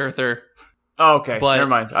round earther. Oh, okay. But never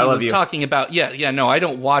mind. I love you. He was talking about, no, I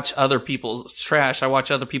don't watch other people's trash. I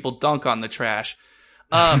watch other people dunk on the trash.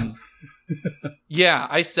 Yeah,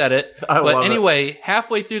 I said it. But anyway,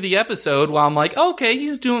 halfway through the episode, while I'm like, okay,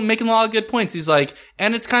 he's making a lot of good points. He's like,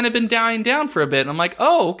 and it's kind of been dying down for a bit. And I'm like,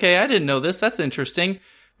 oh, okay, I didn't know this. That's interesting.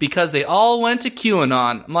 Because they all went to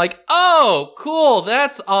QAnon. I'm like, oh, cool.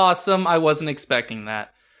 That's awesome. I wasn't expecting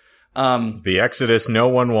that. The Exodus no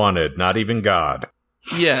one wanted, not even God.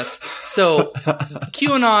 Yes. So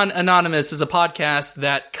QAnon Anonymous is a podcast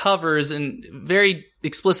that covers in very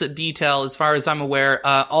explicit detail, as far as I'm aware,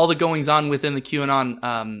 all the goings on within the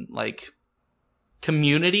QAnon,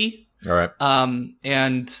 community. All right.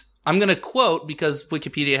 And I'm going to quote, because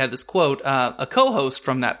Wikipedia had this quote, a co-host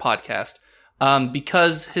from that podcast,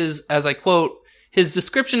 because as I quote, his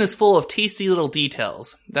description is full of tasty little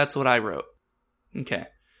details. That's what I wrote. Okay.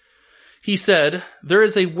 He said, there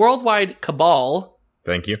is a worldwide cabal.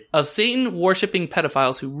 Thank you. Of Satan-worshipping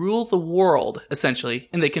pedophiles who rule the world, essentially,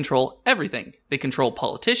 and they control everything. They control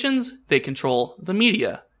politicians, they control the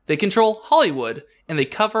media, they control Hollywood, and they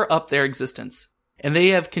cover up their existence. And they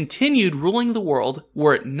have continued ruling the world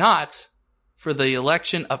were it not for the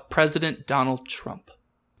election of President Donald Trump.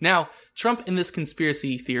 Now, Trump in this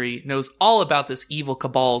conspiracy theory knows all about this evil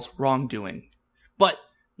cabal's wrongdoing. But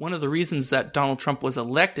one of the reasons that Donald Trump was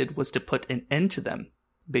elected was to put an end to them,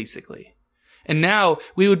 basically. And now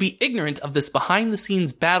we would be ignorant of this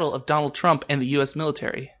behind-the-scenes battle of Donald Trump and the U.S.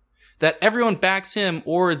 military. That everyone backs him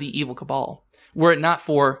or the evil cabal, were it not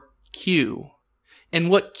for Q. And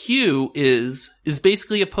what Q is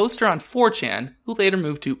basically a poster on 4chan, who later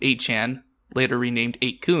moved to 8chan, later renamed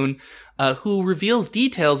 8kun, who reveals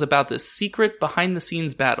details about this secret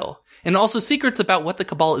behind-the-scenes battle. And also secrets about what the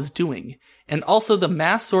cabal is doing. And also the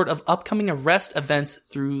mass sort of upcoming arrest events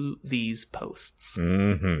through these posts.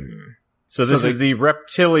 Mm-hmm. So this is the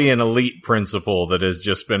reptilian elite principle that has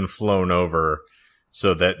just been flown over,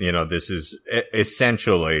 so that, this is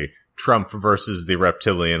essentially Trump versus the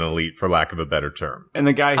reptilian elite, for lack of a better term. And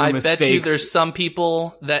the guy who mistakes... I bet you there's some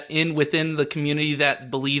people that within the community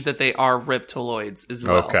that believe that they are reptiloids as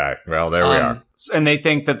well. Okay, well, there we are. And they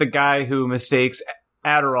think that the guy who mistakes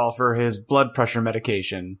Adderall for his blood pressure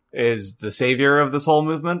medication is the savior of this whole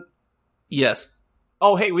movement? Yes.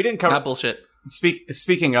 Oh, hey, we didn't cover... Not bullshit.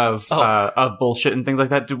 Speaking of bullshit and things like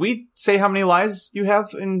that, did we say how many lies you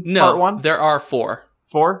have in part one? No, there are 4.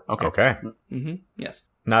 4? Okay. Mm-hmm. Yes.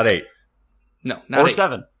 Not 8. No, not 8. Or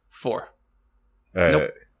 7. 4.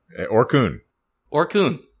 Nope. Or Kun. Or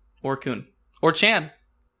Kun. Or Kun. Or Chan.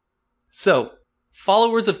 So,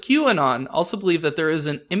 followers of QAnon also believe that there is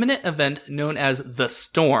an imminent event known as the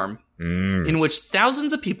Storm, in which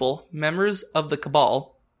thousands of people, members of the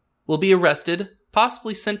cabal, will be arrested,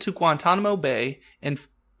 possibly sent to Guantanamo Bay,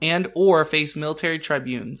 and or face military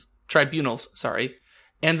tribunals,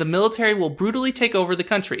 and the military will brutally take over the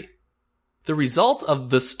country. The result of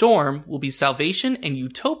the storm will be salvation and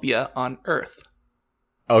utopia on Earth.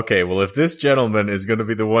 Okay, well, if this gentleman is going to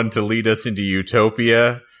be the one to lead us into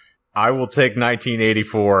utopia, I will take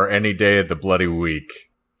 1984 any day of the bloody week.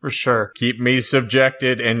 For sure. Keep me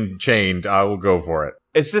subjected and chained. I will go for it.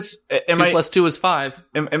 Is this... 2 plus 2 is 5.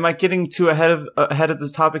 Am I getting too ahead of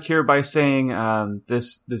the topic here by saying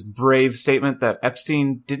this brave statement that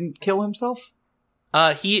Epstein didn't kill himself?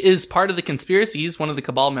 He is part of the conspiracy. He's one of the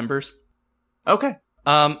cabal members. Okay.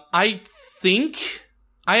 I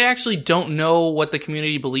actually don't know what the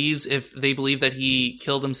community believes, if they believe that he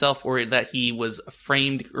killed himself or that he was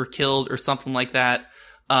framed or killed or something like that.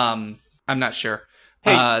 I'm not sure.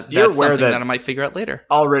 Hey, you're that's aware something that I might figure out later.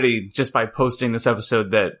 Already, just by posting this episode,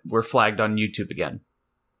 that we're flagged on YouTube again.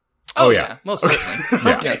 Oh yeah, most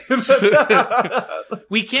certainly. Yes.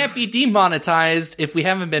 We can't be demonetized if we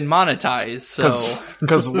haven't been monetized. So,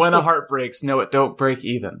 because when a heart breaks, no, it don't break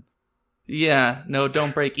even. Yeah, no,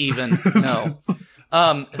 don't break even. No.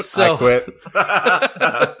 So I quit.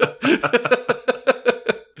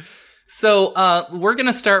 So, we're going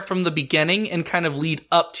to start from the beginning and kind of lead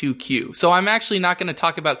up to Q. So I'm actually not going to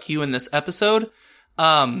talk about Q in this episode.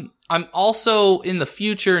 I'm also in the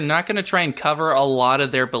future not going to try and cover a lot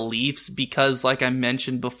of their beliefs because, like I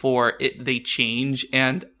mentioned before, they change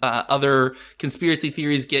and other conspiracy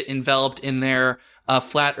theories get enveloped in there.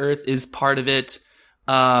 Flat Earth is part of it.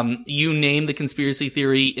 You name the conspiracy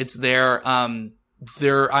theory, it's there.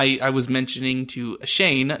 I was mentioning to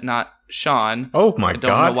Shane, not Sean. Oh my God. I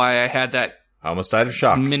don't know why I had that. I almost died of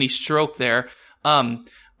shock. Mini stroke there.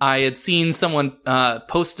 I had seen someone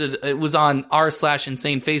posted, it was on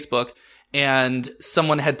r/insane Facebook, and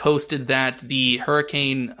someone had posted that the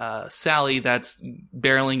Hurricane Sally that's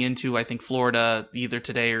barreling into, I think, Florida either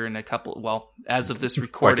today or in a couple, well, as of this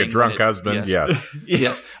recording. Like a drunk husband, yes.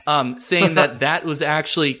 Yes. Saying that was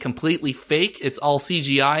actually completely fake. It's all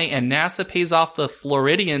CGI, and NASA pays off the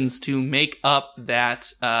Floridians to make up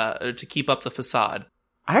that, to keep up the facade.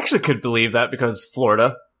 I actually could believe that because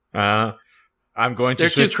Florida. I'm going to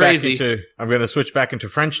I'm going to switch back into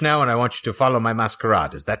French now, and I want you to follow my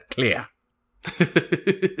masquerade. Is that clear?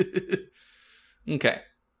 Okay.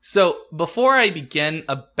 So before I begin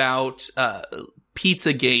about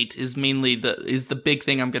Pizzagate is the big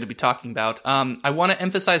thing I'm going to be talking about. I want to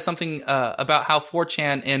emphasize something about how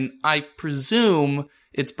 4chan and I presume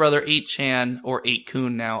its brother 8chan or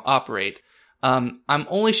 8kun now operate. I'm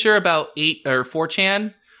only sure about 8 or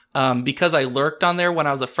 4chan. Because I lurked on there when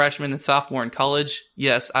I was a freshman and sophomore in college.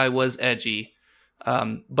 Yes, I was edgy.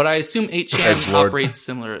 But I assume 8chan operates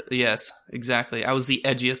similar. Yes, exactly. I was the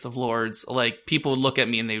edgiest of lords. Like, people would look at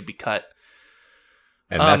me and they would be cut.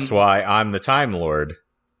 And that's why I'm the Time Lord.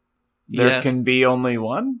 There can be only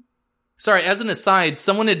one? Sorry, as an aside,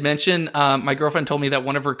 someone had mentioned, my girlfriend told me that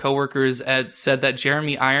one of her coworkers had said that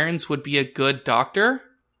Jeremy Irons would be a good doctor.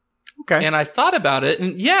 Okay. And I thought about it,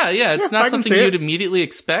 and it's not something you'd immediately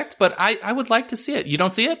expect, but I would like to see it. You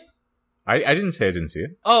don't see it? I didn't say I didn't see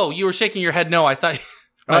it. Oh, you were shaking your head no. I thought...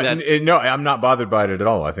 No, I'm not bothered by it at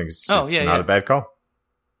all. I think it's not a bad call.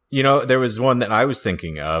 You know, there was one that I was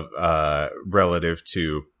thinking of relative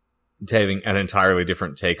to having an entirely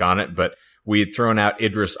different take on it, but we had thrown out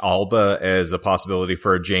Idris Elba as a possibility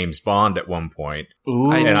for a James Bond at one point.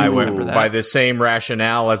 Ooh, and I went by the same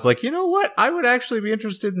rationale as like, you know what? I would actually be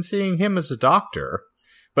interested in seeing him as a doctor.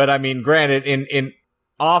 But I mean, granted, in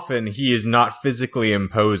often he is not physically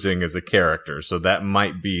imposing as a character, so that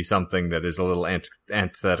might be something that is a little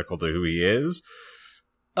antithetical to who he is.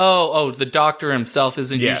 Oh, the doctor himself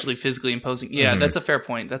isn't usually physically imposing. Yeah, that's a fair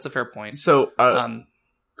point. So, go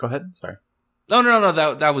ahead. Sorry. No.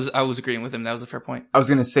 That was, I was agreeing with him. That was a fair point. I was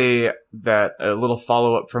going to say that a little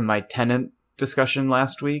follow up from my Tenet discussion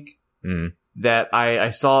last week, that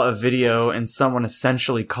I saw a video and someone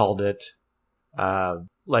essentially called it,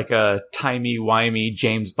 like a timey-wimey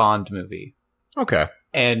James Bond movie. Okay.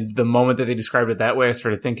 And the moment that they described it that way, I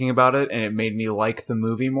started thinking about it and it made me like the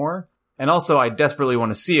movie more. And also I desperately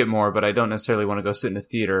want to see it more, but I don't necessarily want to go sit in a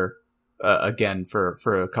theater, again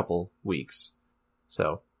for a couple weeks.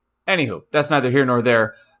 So. Anywho, that's neither here nor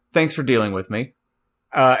there. Thanks for dealing with me.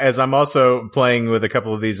 As I'm also playing with a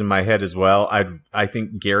couple of these in my head as well, I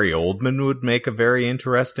think Gary Oldman would make a very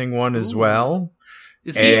interesting one as well.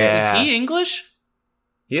 Is he English?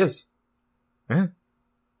 He is. Yeah.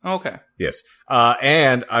 Okay. Yes.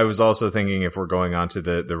 And I was also thinking if we're going on to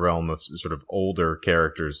the realm of sort of older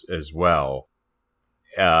characters as well,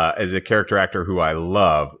 as a character actor who I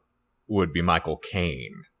love would be Michael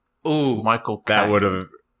Caine. Ooh. Michael Caine.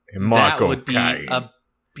 That would be a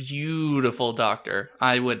beautiful doctor.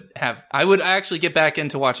 I would actually get back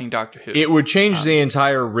into watching Doctor Who. It would change the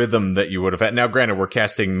entire rhythm that you would have had. Now, granted, we're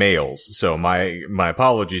casting males, so my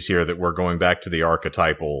apologies here that we're going back to the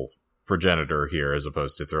archetypal progenitor here as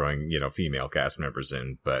opposed to throwing, female cast members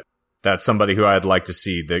in. But that's somebody who I'd like to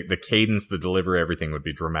see. The cadence, the delivery, everything would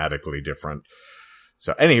be dramatically different.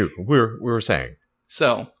 So, anywho, we were saying.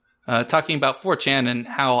 So, talking about 4chan and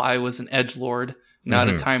how I was an edgelord. Not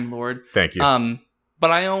a Time Lord. Thank you.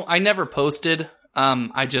 But I never posted.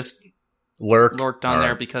 I just lurked on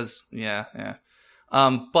there because,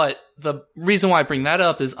 but the reason why I bring that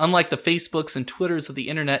up is unlike the Facebooks and Twitters of the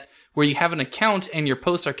internet, where you have an account and your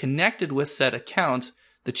posts are connected with said account,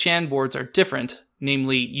 the Chan boards are different.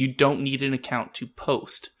 Namely, you don't need an account to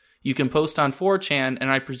post. You can post on 4chan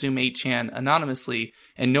and I presume 8chan anonymously,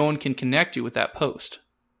 and no one can connect you with that post.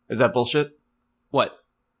 Is that bullshit? What?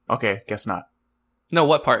 Okay, guess not. No,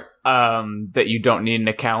 what part? That you don't need an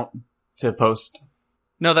account to post.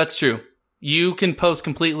 No, that's true. You can post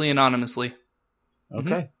completely anonymously.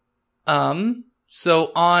 Okay.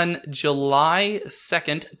 So on July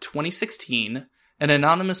 2nd, 2016, an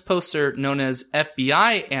anonymous poster known as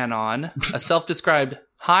FBI Anon, a self-described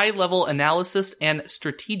high-level analyst and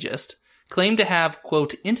strategist, claimed to have,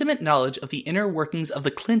 quote, intimate knowledge of the inner workings of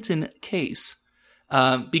the Clinton case.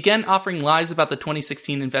 Began offering lies about the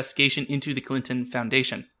 2016 investigation into the Clinton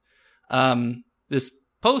Foundation. This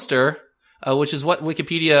poster, which is what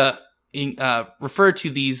Wikipedia referred to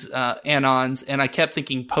these anons, and I kept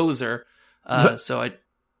thinking poser, so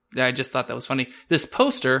I just thought that was funny. This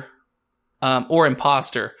poster, or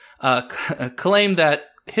imposter, claimed that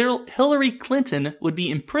Hillary Clinton would be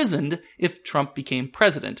imprisoned if Trump became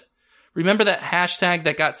president. Remember that hashtag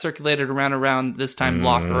that got circulated around this time,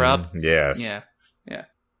 lock her up? Yes. Yeah.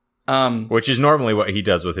 Which is normally what he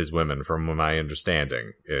does with his women, from my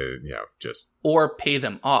understanding. Just... Or pay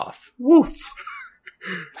them off. Woof.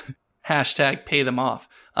 Hashtag pay them off.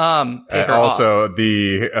 Pay her also, off.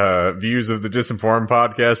 the views of the Disinformed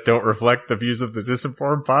podcast don't reflect the views of the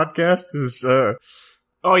Disinformed podcast.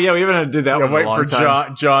 Oh yeah, we haven't did that one in a wait long for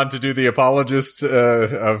time. John to do the apologist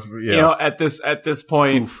of At this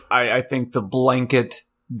point, I think the blanket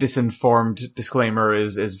disinformed disclaimer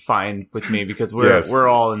is fine with me, because we're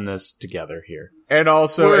all in this together here. And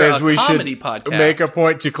also, we're as a we should comedy podcast. Make a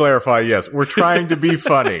point to clarify, yes, we're trying to be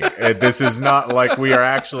funny. This is not like we are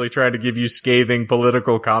actually trying to give you scathing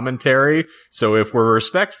political commentary. So if we're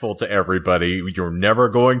respectful to everybody, you're never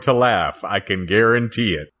going to laugh. I can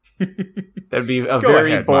guarantee it. That'd be a Go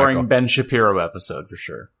very ahead, boring Michael. Ben Shapiro episode for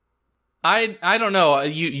sure. I don't know.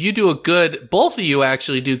 You do a good, both of you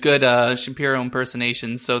actually do good Shapiro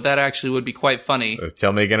impersonations, so that actually would be quite funny.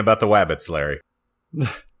 Tell me again about the Wabbits, Larry.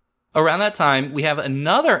 Around that time, we have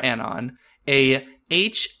another Anon, a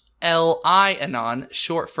HLI Anon,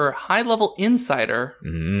 short for High Level Insider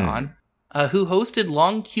Anon, who hosted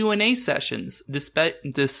long Q&A sessions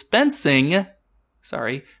dispensing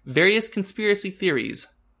various conspiracy theories,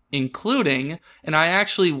 including, and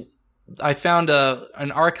I found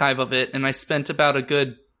an archive of it, and I spent about a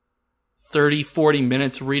good 30-40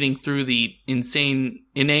 minutes reading through the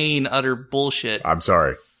inane, utter bullshit. I'm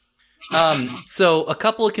sorry. So a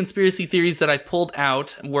couple of conspiracy theories that I pulled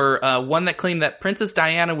out were one that claimed that Princess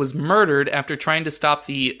Diana was murdered after trying to stop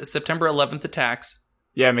the September 11th attacks.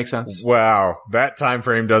 Yeah, it makes sense. Wow, that time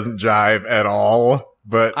frame doesn't jive at all.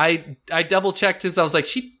 But I double checked this. I was like,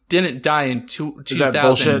 she didn't die in 2000. Is that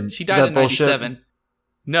bullshit? She died in 97.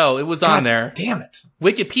 No, it was on there. Damn it.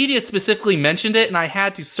 Wikipedia specifically mentioned it, and I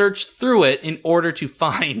had to search through it in order to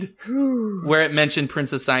find where it mentioned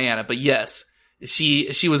Princess Diana. But yes,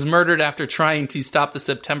 she was murdered after trying to stop the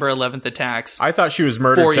September 11th attacks. I thought she was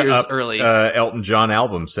murdered 4 to years up early. Elton John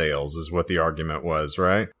album sales, is what the argument was,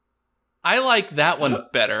 right? I like that one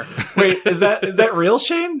better. Wait, is that real,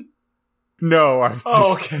 Shane? No, I'm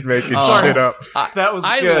just making shit up. That was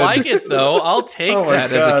I good. like it, though. I'll take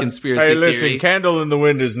that as a conspiracy Hey, listen, theory. Candle in the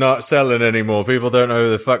Wind is not selling anymore. People don't know who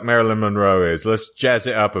the fuck Marilyn Monroe is. Let's jazz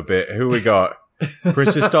it up a bit. Who we got?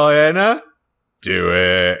 Princess Diana? Do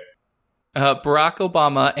it. Barack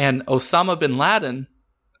Obama and Osama bin Laden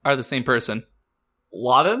are the same person.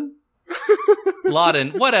 Laden?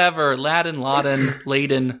 Laden, whatever.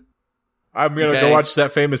 Laden. I'm going to go watch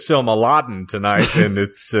that famous film Aladdin tonight, and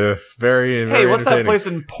it's very Hey, what's that entertaining. place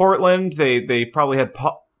in Portland? They probably had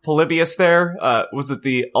Polybius there. Was it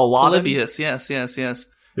the Aladdin? Polybius, yes. And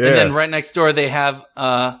then right next door they have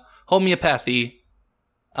homeopathy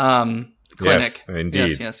clinic. Yes,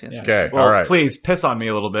 indeed. Yes. Okay, Well, all right. please piss on me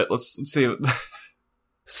a little bit. Let's see.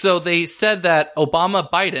 So they said that Obama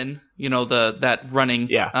Biden, that running,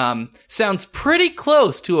 sounds pretty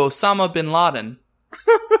close to Osama bin Laden.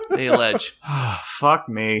 They allege. Fuck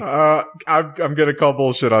me. I'm going to call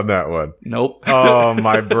bullshit on that one. Nope. Oh,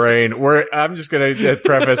 my brain. I'm just going to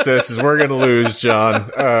preface this as we're going to lose, John,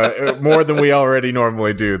 more than we already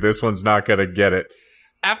normally do. This one's not going to get it.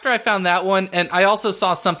 After I found that one, and I also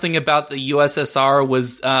saw something about the USSR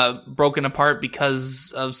was broken apart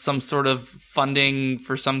because of some sort of funding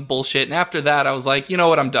for some bullshit. And after that, I was like, you know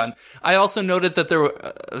what, I'm done. I also noted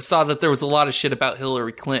that saw that there was a lot of shit about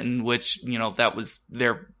Hillary Clinton, which that was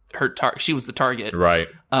she was the target, right?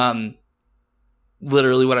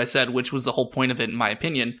 Literally what I said, which was the whole point of it, in my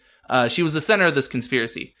opinion. She was the center of this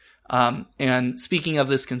conspiracy. And speaking of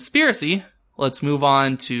this conspiracy, let's move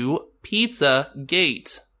on to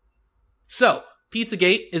Pizzagate. So,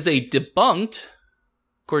 Pizzagate is a debunked,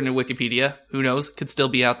 according to Wikipedia, who knows, could still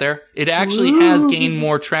be out there. It actually has gained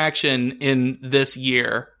more traction in this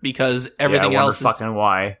year because everything else is... fucking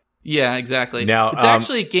why. Yeah, exactly. Now, it's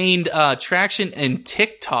actually gained traction in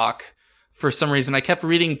TikTok for some reason. I kept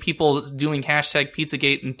reading people doing hashtag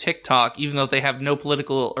Pizzagate in TikTok, even though they have no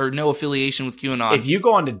political or no affiliation with QAnon. If you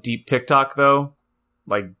go onto deep TikTok, though,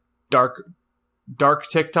 like dark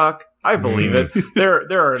TikTok, I believe it.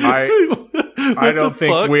 There are. I don't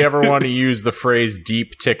think we ever want to use the phrase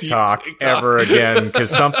deep TikTok ever again, because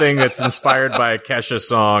something that's inspired by a Kesha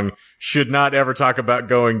song should not ever talk about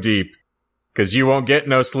going deep, because you won't get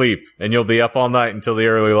no sleep and you'll be up all night until the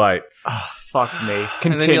early light. Fuck me.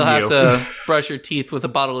 Continue. And then you'll have to brush your teeth with a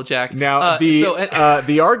bottle of Jack. Now,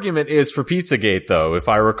 the argument is for Pizzagate, though, if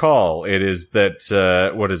I recall, it is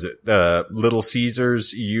that, what is it? Little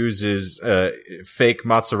Caesars uses fake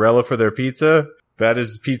mozzarella for their pizza. That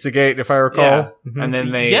is Pizzagate, if I recall. Yeah. And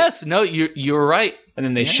then they... Yes, no, you're right. And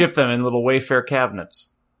then they ship them in little Wayfair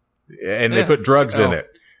cabinets. And they put drugs in it.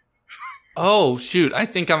 Oh, shoot. I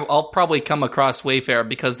think I'll probably come across Wayfair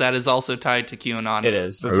because that is also tied to QAnon. It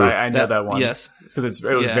is. I know that one. Yes. Because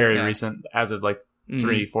it was very recent, as of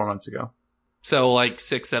 3-4 months ago. So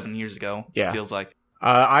 6-7 years ago, it feels like.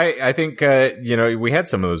 I think, we had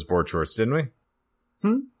some of those board shorts, didn't we?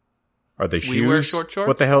 Are they shoes? We wear short shorts?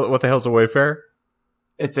 What the hell's a Wayfair?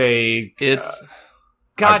 It's a... It's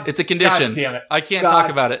a condition. God damn it. I can't talk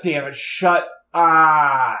about it. Damn it. Shut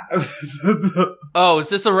Oh, is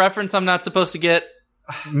this a reference I'm not supposed to get?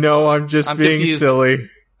 No, I'm being confused. silly.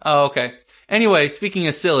 Oh, okay. Anyway, speaking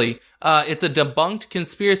of silly, it's a debunked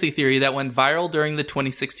conspiracy theory that went viral during the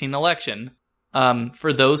 2016 election.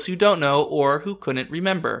 For those who don't know or who couldn't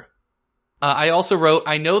remember. I also wrote,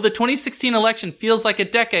 I know the 2016 election feels like a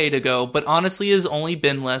decade ago, but honestly has only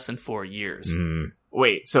been less than 4 years.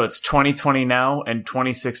 Wait, so it's 2020 now and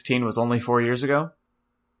 2016 was only 4 years ago?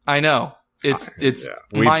 I know. It's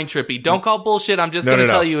mind trippy. Don't call bullshit. I'm just going to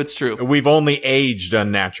tell you it's true. We've only aged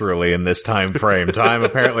unnaturally in this time frame. Time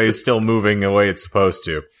apparently is still moving the way it's supposed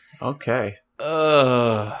to. Okay.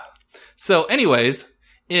 So anyways,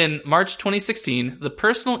 in March 2016, the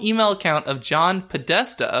personal email account of John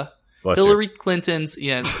Podesta, Hillary Clinton's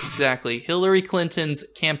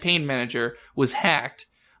campaign manager, was hacked.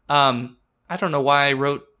 I don't know why I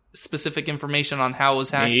wrote specific information on how it was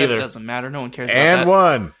hacked. That doesn't matter. No one cares about that. And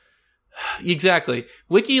one. Exactly.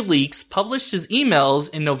 WikiLeaks published his emails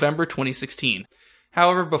in November 2016.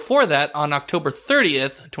 However, before that, on October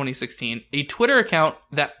 30th, 2016, a Twitter account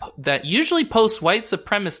that usually posts white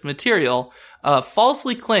supremacist material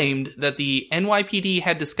falsely claimed that the NYPD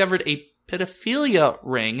had discovered a pedophilia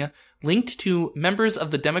ring linked to members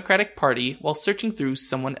of the Democratic Party while searching through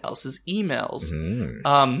someone else's emails.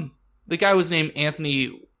 The guy was named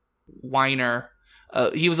Anthony Weiner.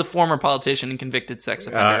 He was a former politician and convicted sex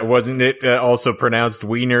offender. Wasn't it also pronounced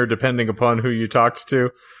Wiener, depending upon who you talked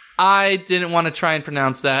to? I didn't want to try and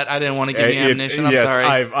pronounce that. I didn't want to give you ammunition. I'm sorry.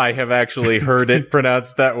 I have actually heard it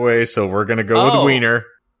pronounced that way, so we're going to go with Wiener.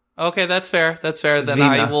 Okay, that's fair. Then Vina.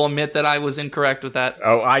 I will admit that I was incorrect with that.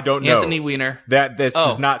 Oh, I don't know. Anthony Weiner. This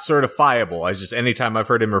is not certifiable. I just, anytime I've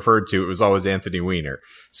heard him referred to, it was always Anthony Weiner.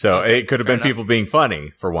 So it could have been people being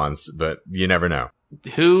funny for once, but you never know.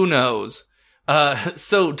 Who knows?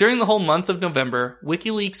 So during the whole month of November,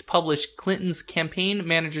 WikiLeaks published Clinton's campaign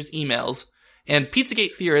manager's emails, and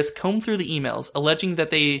Pizzagate theorists combed through the emails, alleging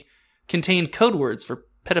that they contained code words for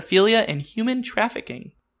pedophilia and human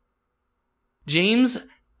trafficking. James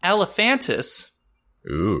Alefantis,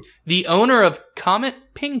 the owner of Comet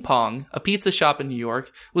Ping Pong, a pizza shop in New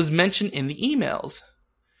York, was mentioned in the emails.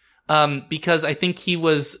 Because I think he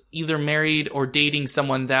was either married or dating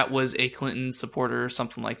someone that was a Clinton supporter or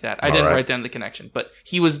something like that. I didn't write down the connection, but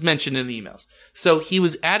he was mentioned in the emails. So he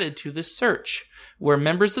was added to the search, where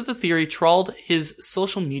members of the theory trawled his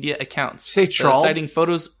social media accounts. Say trawled? Citing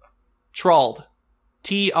photos. Trawled.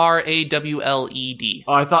 TRAWLED.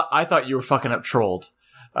 Oh, I thought you were fucking up trolled.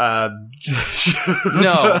 No,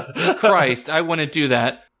 Christ, I wouldn't do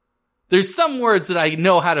that. There's some words that I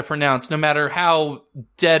know how to pronounce, no matter how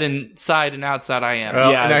dead inside and outside I am.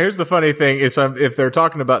 Well, now here's the funny thing: is if they're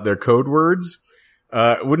talking about their code words,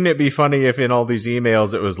 wouldn't it be funny if in all these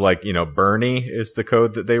emails it was like, Bernie is the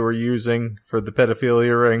code that they were using for the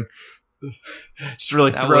pedophilia ring? Just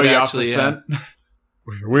really that throw you off the scent.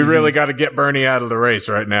 We really got to get Bernie out of the race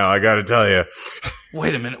right now. I got to tell you.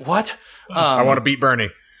 Wait a minute, what? I want to beat Bernie.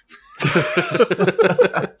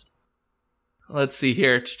 Let's see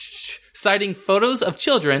here. Citing photos of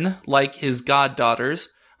children, like his goddaughters,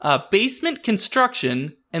 basement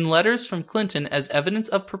construction, and letters from Clinton as evidence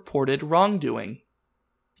of purported wrongdoing.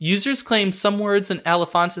 Users claim some words in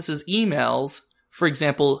Alefantis' emails, for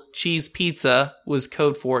example, cheese pizza, was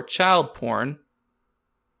code for child porn.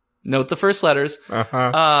 Note the first letters.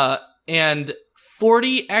 And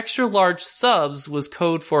 40 extra large subs was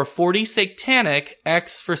code for 40 satanic,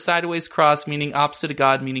 X for sideways cross, meaning opposite of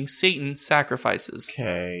God, meaning Satan, sacrifices.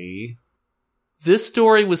 Okay. This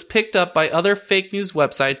story was picked up by other fake news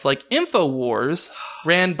websites like InfoWars,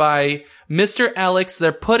 ran by Mr. Alex,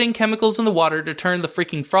 they're putting chemicals in the water to turn the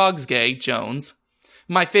freaking frogs gay, Jones.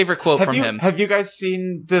 My favorite quote from him. Have you guys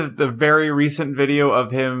seen the very recent video of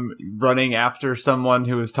him running after someone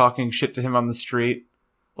who was talking shit to him on the street?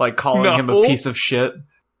 Like calling him a piece of shit?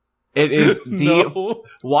 It is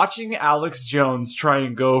watching Alex Jones try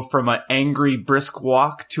and go from an angry brisk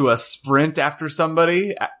walk to a sprint after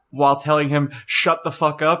somebody while telling him, shut the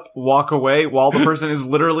fuck up, walk away, while the person is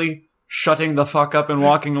literally shutting the fuck up and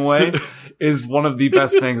walking away is one of the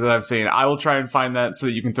best things that I've seen. I will try and find that so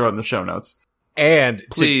that you can throw it in the show notes. And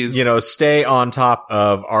please, stay on top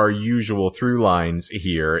of our usual through lines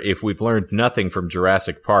here. If we've learned nothing from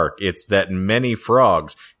Jurassic Park, it's that many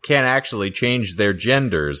frogs can actually change their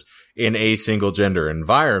genders in a single gender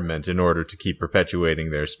environment in order to keep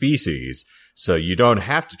perpetuating their species. So you don't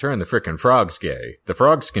have to turn the frickin' frogs gay. The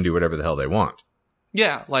frogs can do whatever the hell they want.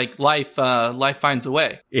 Yeah, like life finds a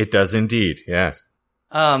way. It does indeed, yes.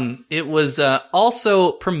 It was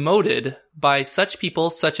also promoted by such people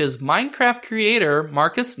such as Minecraft creator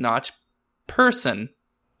Marcus Notch Persson.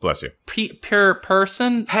 Bless you.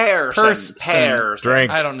 Person? Persson. Drink.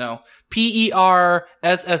 I don't know.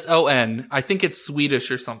 Persson. I think it's Swedish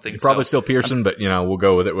or something. Probably still Pearson, but, we'll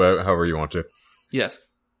go with it however you want to. Yes.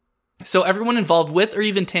 So everyone involved with or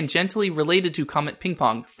even tangentially related to Comet Ping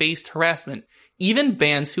Pong faced harassment. Even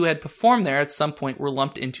bands who had performed there at some point were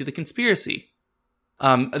lumped into the conspiracy.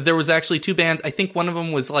 There was actually 2 bands. I think one of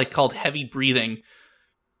them was called Heavy Breathing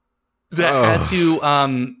that had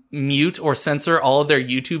to mute or censor all of their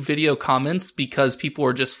YouTube video comments because people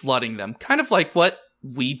were just flooding them. Kind of like what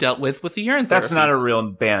we dealt with the urine therapy. That's not a real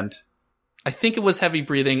band. I think it was Heavy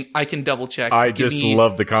Breathing. I can double check. I just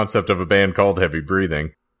love the concept of a band called Heavy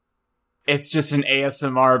Breathing. It's just an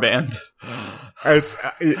ASMR band. It's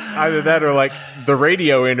either that or the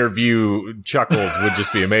radio interview chuckles would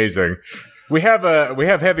just be amazing. We have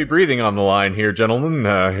Heavy Breathing on the line here, gentlemen.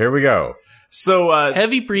 Here we go. So,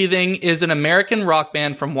 Heavy Breathing is an American rock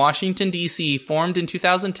band from Washington, D.C., formed in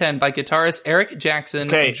 2010 by guitarist Eric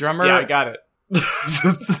Jackson, and drummer... Yeah, I got it.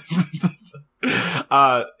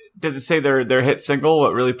 Does it say their hit single,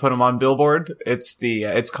 what really put them on Billboard?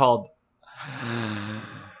 It's called...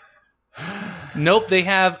 Nope, they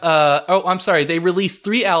have, I'm sorry, they released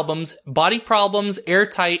 3 albums, Body Problems,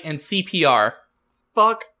 Airtight, and CPR.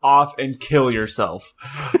 Fuck off and kill yourself.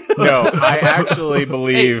 No, I actually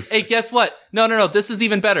believe... Hey, guess what? No, this is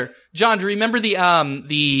even better. John, do you remember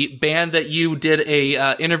the band that you did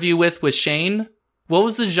a interview with Shane? What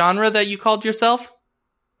was the genre that you called yourself?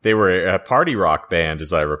 They were a party rock band,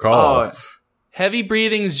 as I recall. Oh. Heavy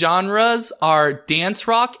Breathing's genres are dance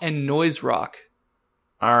rock and noise rock.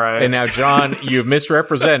 All right. And now, John, you've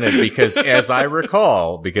misrepresented because, as I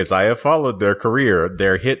recall, because I have followed their career,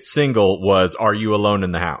 their hit single was "Are You Alone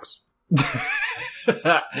in the House?"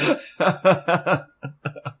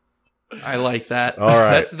 I like that. All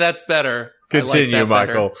right. That's better. Continue,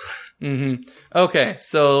 Michael. Mm-hmm. Okay,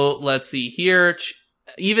 so let's see here.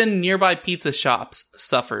 Even nearby pizza shops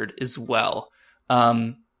suffered as well.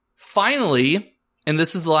 Finally, and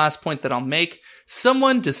this is the last point that I'll make,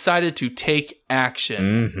 someone decided to take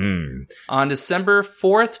action. Mm-hmm. On December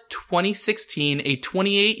 4th, 2016, a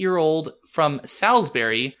 28-year-old from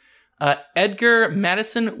Salisbury, Edgar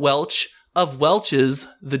Madison Welch of Welch's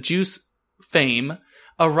The Juice fame,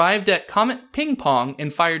 arrived at Comet Ping Pong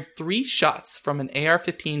and fired 3 shots from an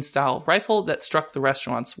AR-15 style rifle that struck the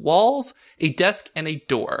restaurant's walls, a desk, and a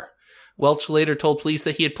door. Welch later told police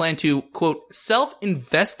that he had planned to, quote,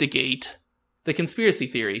 self-investigate the conspiracy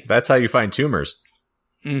theory. That's how you find tumors.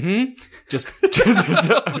 Mm-hmm.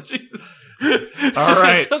 All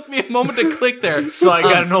right. It took me a moment to click there. So I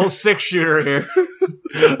got an old 6-shooter here.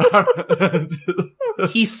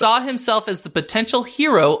 He saw himself as the potential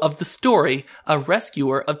hero of the story, a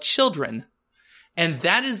rescuer of children. And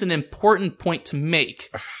that is an important point to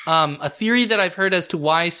make. A theory that I've heard as to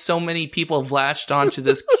why so many people have latched onto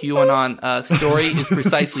this QAnon story is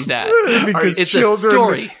precisely that. Because it's a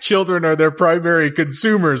story. Children are their primary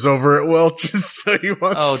consumers over at Welch's, so he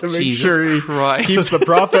wants to make sure he keeps the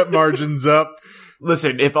profit margins up.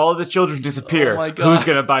 Listen, if all the children disappear, who's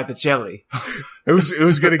going to buy the jelly?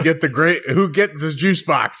 Who's going to get who gets the juice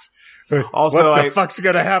box? Also, what the fuck's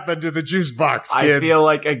going to happen to the juice box, kids? I feel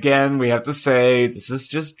like, again, we have to say, this is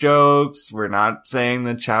just jokes. We're not saying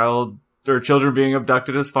the children being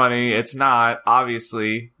abducted is funny. It's not.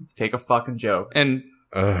 Obviously, take a fucking joke. And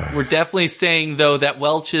we're definitely saying, though, that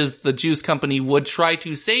Welch's, the juice company, would try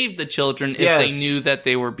to save the children if they knew that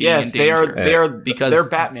they were being in danger. Because they're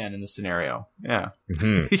Batman in this scenario. Yeah.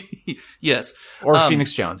 Mm-hmm. Yes. Or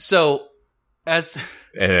Phoenix Jones. So,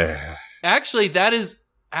 actually, that is...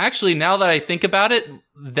 Actually, now that I think about it,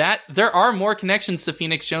 that there are more connections to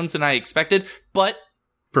Phoenix Jones than I expected, but...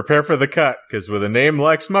 Prepare for the cut, because with a name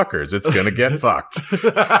like Smucker's, it's gonna get fucked.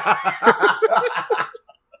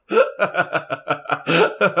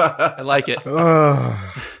 I like it.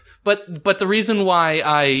 But the reason why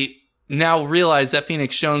I now realize that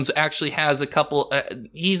Phoenix Jones actually has a couple...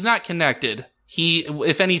 he's not connected.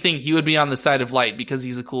 If anything, he would be on the side of light because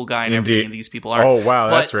he's a cool guy and everything, and these people aren't. Oh, wow,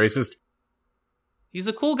 that's racist. He's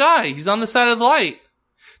a cool guy. He's on the side of the light.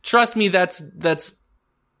 Trust me, that's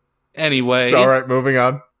anyway. All right, moving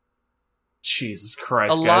on. Jesus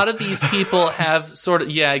Christ, A lot of these people have sort of,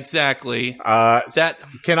 yeah, exactly.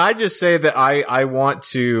 Can I just say that I want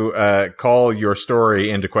to call your story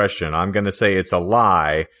into question? I'm going to say it's a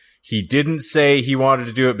lie. He didn't say he wanted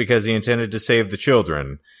to do it because he intended to save the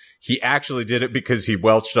children. He actually did it because he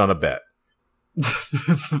welched on a bet.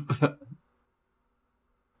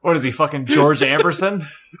 What is he, fucking George Amberson?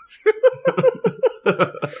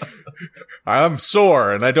 I'm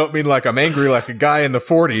sore, and I don't mean like I'm angry like a guy in the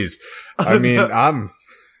 40s. I mean, I'm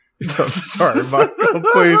sorry, Michael,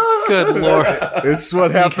 please. Good Lord. This is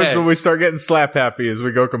what happens when we start getting slap happy as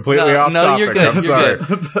we go completely off topic. You're good. I'm sorry.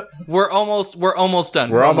 Good. We're almost done.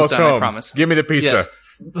 We're almost done, home. I promise. Give me the pizza.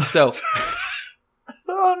 Yes. So,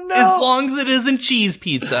 Oh no! as long as it isn't cheese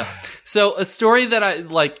pizza. So a story that I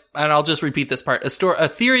like, and I'll just repeat this part, a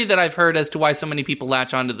theory that I've heard as to why so many people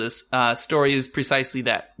latch onto this story is precisely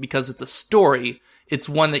that. Because it's a story, it's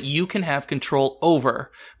one that you can have control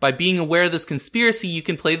over. By being aware of this conspiracy, you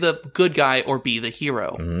can play the good guy or be the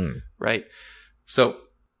hero. Right? So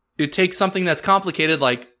it takes something that's complicated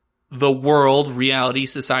like the world, reality,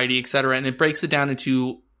 society, etc., and it breaks it down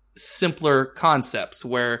into simpler concepts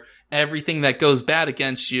where everything that goes bad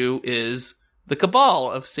against you is the cabal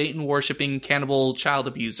of Satan-worshipping cannibal child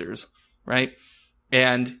abusers, right?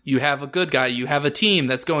 And you have a good guy. You have a team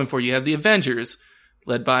that's going for you. You have the Avengers,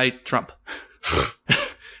 led by Trump.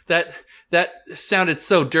 That sounded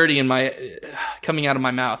so dirty in my coming out of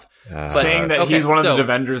my mouth. Saying that he's one of the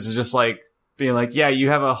Avengers is just like being like, yeah, you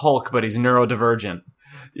have a Hulk, but he's neurodivergent.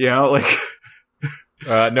 You know, like...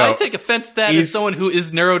 No, I take offense to that as someone who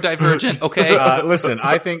is neurodivergent, okay? Listen,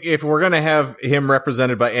 I think if we're going to have him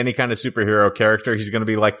represented by any kind of superhero character, he's going to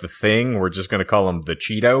be like the Thing. We're just going to call him the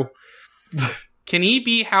Cheeto. Can he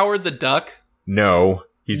be Howard the Duck? No.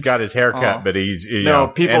 He's got his hair cut, but he's,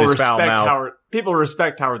 people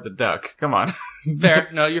respect Howard the Duck. Come on. Fair.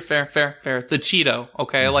 No, you're fair. The Cheeto.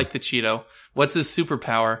 Okay, I like the Cheeto. What's his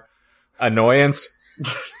superpower? Annoyance.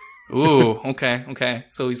 Ooh, okay.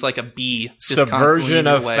 So he's like a bee. Subversion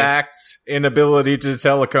of facts, inability to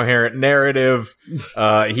tell a coherent narrative.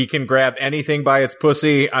 He can grab anything by its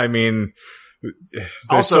pussy. I mean, there's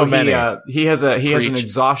also, so many. He has an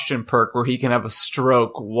exhaustion perk where he can have a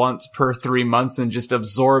stroke once per 3 months and just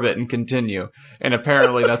absorb it and continue. And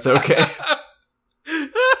apparently that's okay.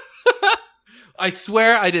 I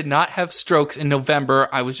swear I did not have strokes in November.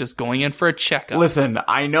 I was just going in for a checkup. Listen,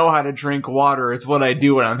 I know how to drink water. It's what I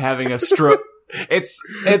do when I'm having a stroke.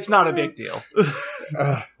 It's not a big deal.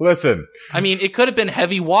 Listen. I mean, it could have been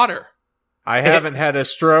heavy water. I haven't had a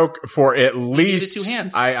stroke for at least... two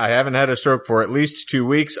hands. I haven't had a stroke for at least 2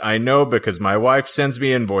 weeks. I know because my wife sends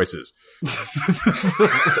me invoices.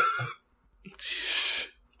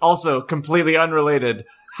 Also, completely unrelated...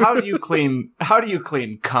 How do you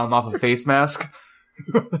clean cum off a face mask?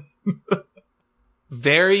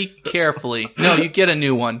 Very carefully. No, you get a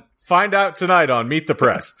new one. Find out tonight on Meet the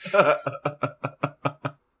Press.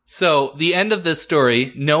 So, the end of this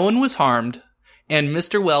story, no one was harmed, and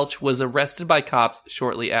Mr. Welch was arrested by cops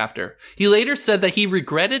shortly after. He later said that he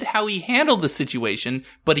regretted how he handled the situation,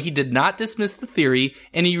 but he did not dismiss the theory,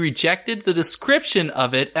 and he rejected the description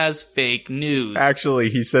of it as fake news. Actually,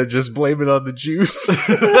 he said just blame it on the Jews.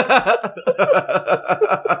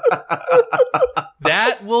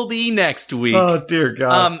 That will be next week. Oh, dear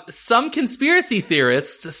God. Some conspiracy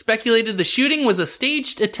theorists speculated the shooting was a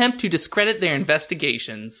staged attempt to discredit their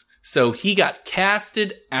investigations. So he got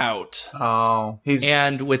casted out. Oh,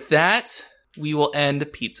 And with that, we will end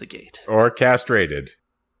Pizzagate. Or castrated.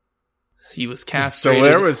 He was castrated. So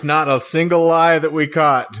there was not a single lie that we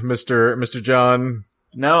caught, Mr. John.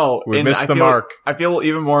 No. We missed the mark. I feel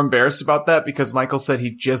even more embarrassed about that because Michael said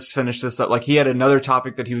he just finished this up. Like, he had another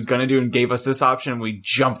topic that he was going to do and gave us this option, and we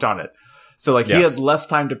jumped on it. So, like, he had less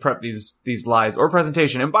time to prep these lies or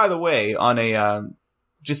presentation. And by the way, on a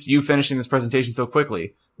just you finishing this presentation so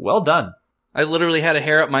quickly, well done. I literally had a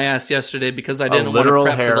hair up my ass yesterday because I didn't want to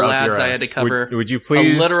prep for the labs I had to cover. Would you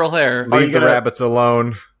please a literal hair. leave the rabbits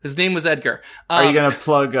alone? His name was Edgar. Are you going to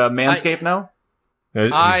plug Manscaped now?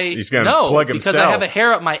 He's going to plug himself. Because I have a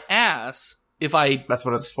hair up my ass. If I that's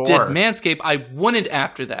what it's for. Did Manscaped, I wouldn't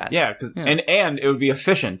after that. Yeah, and it would be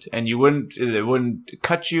efficient, and it wouldn't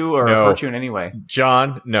cut you or hurt you in any way.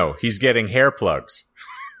 John, no, he's getting hair plugs.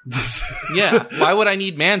 Yeah, why would I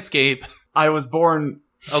need Manscaped? I was born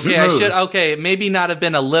smooth. Okay, maybe not have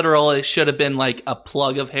been a literal, it should have been like a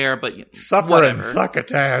plug of hair, but Suffering,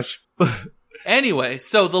 succotash. Anyway,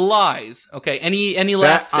 so the lies. Okay, any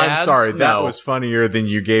last stabs? I'm sorry, that No. was funnier than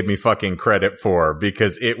you gave me fucking credit for,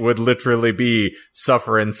 because it would literally be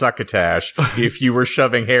suffering succotash if you were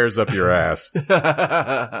shoving hairs up your ass.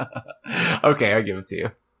 Okay, I give it to you.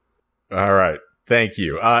 All right. Thank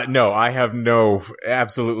you. No, I have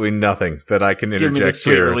absolutely nothing that I can Give me the interject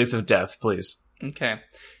sweet here. release of death, please. Okay.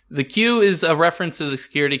 The Q is a reference to the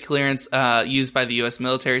security clearance used by the U.S.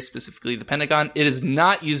 military, specifically the Pentagon. It is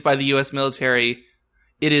not used by the U.S. military.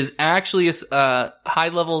 It is actually a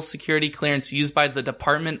high-level security clearance used by the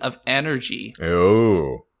Department of Energy.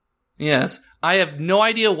 Oh. Yes. I have no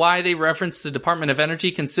idea why they reference the Department of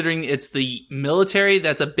Energy, considering it's the military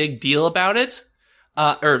that's a big deal about it.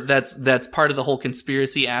 Or that's part of the whole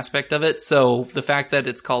conspiracy aspect of it. So the fact that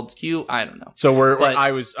it's called Q, I don't know. So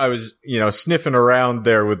I was sniffing around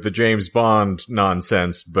there with the James Bond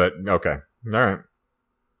nonsense, but okay. All right.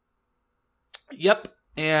 Yep.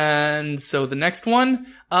 And so the next one,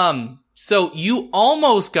 so you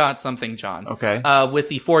almost got something, John. Okay. With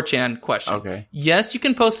the 4chan question. Okay. Yes, you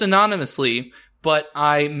can post anonymously, but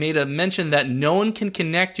I made a mention that no one can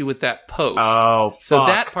connect you with that post. Oh, fuck. So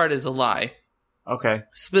that part is a lie. Okay.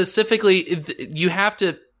 Specifically, you have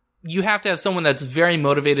to have someone that's very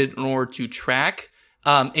motivated in order to track,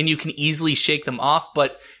 and you can easily shake them off,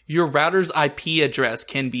 but your router's IP address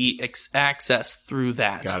can be accessed through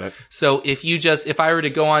that. Got it. So if I were to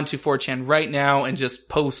go on to 4chan right now and just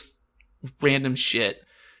post random shit,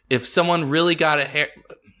 if someone really got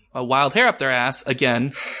a wild hair up their ass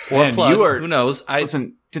again, or Man, a plug, you are- who knows?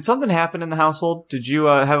 Listen, did something happen in the household? Did you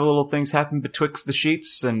have little things happen betwixt the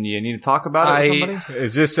sheets and you need to talk about it with somebody?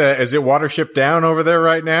 Is it Watership Down over there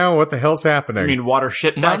right now? What the hell's happening? I mean, water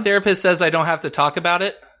shit My down? therapist says I don't have to talk about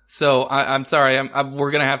it. So I'm sorry.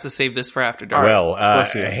 We're going to have to save this for after dark. well,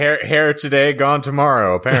 Bless you. hair today, gone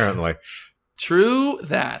tomorrow, apparently. True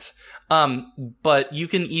that. But you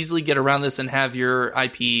can easily get around this and have your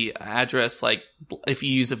IP address, like, if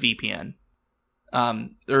you use a VPN.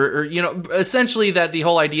 Or essentially that the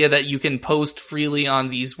whole idea that you can post freely on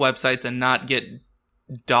these websites and not get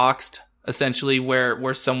doxxed, essentially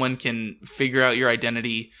where someone can figure out your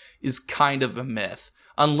identity, is kind of a myth.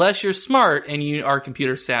 Unless you're smart and you are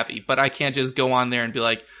computer savvy. But I can't just go on there and be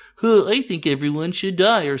like, I think everyone should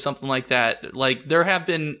die or something like that. Like,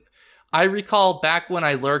 I recall back when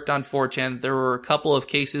I lurked on 4chan, there were a couple of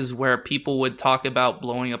cases where people would talk about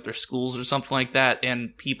blowing up their schools or something like that,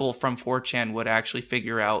 and people from 4chan would actually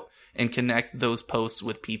figure out and connect those posts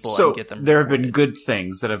with people and get them So there have reported. been good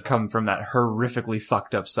things that have come from that horrifically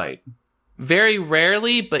fucked up site. Very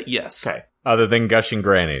rarely, but yes. Okay. Other than gushing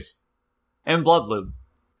grannies. And blood lube.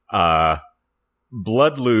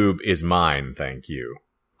 Blood lube is mine, thank you.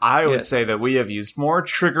 I would Yes. say that we have used more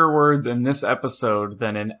trigger words in this episode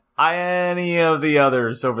than in any of the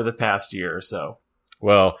others over the past year or so.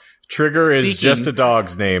 Well, Trigger is Speaking- just a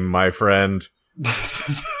dog's name, my friend.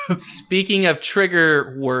 Speaking of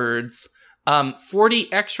trigger words,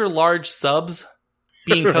 40 extra large subs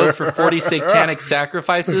being code for 40 satanic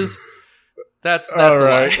sacrifices. That's All a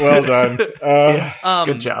right, lie. well done.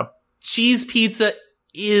 Good job. Cheese pizza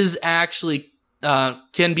is actually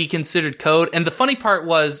can be considered code. And the funny part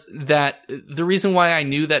was that the reason why I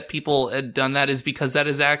knew that people had done that is because that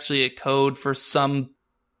is actually a code for some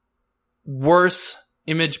worse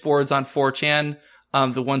image boards on 4chan.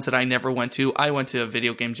 The ones that I never went to. I went to a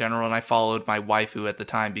Video Game General and I followed my waifu at the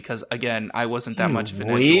time because, again, I wasn't that much of an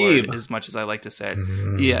weeb. edgelord, as much as I like to say.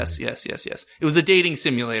 Yes. It was a dating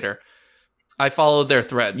simulator. I followed their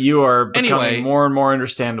threads. You are becoming Anyway. more and more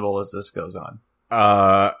understandable as this goes on.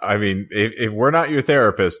 I mean, if we're not your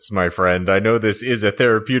therapists, my friend, I know this is a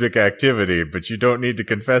therapeutic activity, but you don't need to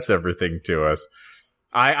confess everything to us.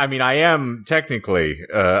 I mean, I am technically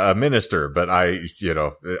a minister, but I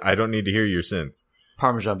don't need to hear your sins.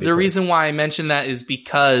 Parmesan be The pleased. reason why I mention that is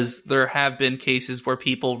because there have been cases where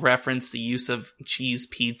people reference the use of cheese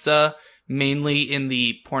pizza, mainly in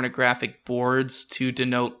the pornographic boards, to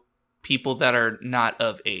denote people that are not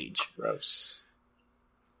of age. Gross.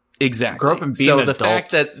 Exactly. Grow up and be so an the adult.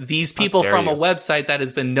 fact that these people dare from you. a website that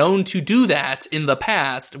has been known to do that in the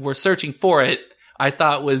past were searching for it, I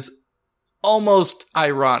thought was almost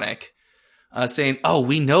ironic. Saying, "Oh,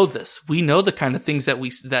 we know this. We know the kind of things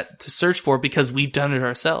that to search for because we've done it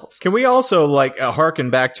ourselves." Can we also harken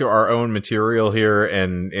back to our own material here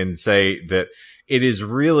and say that it is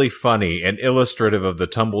really funny and illustrative of the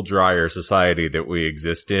tumble dryer society that we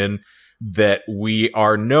exist in, that we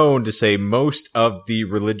are known to say most of the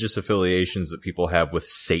religious affiliations that people have with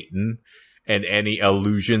Satan and any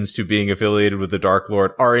allusions to being affiliated with the Dark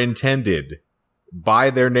Lord are intended by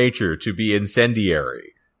their nature to be incendiary.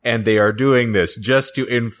 and they are doing this just to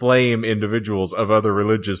inflame individuals of other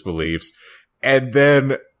religious beliefs. And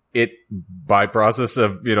then it, by process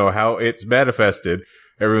of, how it's manifested,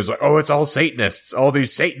 everyone's like, oh, it's all Satanists. All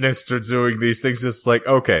these Satanists are doing these things. It's like,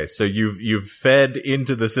 okay, so you've fed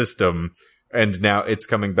into the system, and now it's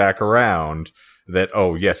coming back around that,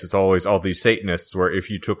 oh, yes, it's always all these Satanists, where if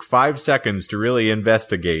you took 5 seconds to really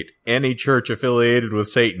investigate any church affiliated with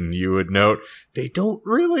Satan, you would note they don't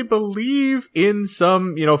really believe in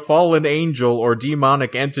some, fallen angel or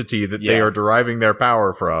demonic entity that they are deriving their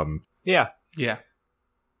power from. Yeah. Yeah.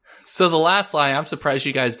 So the last lie, I'm surprised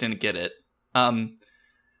you guys didn't get it.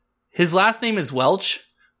 His last name is Welch,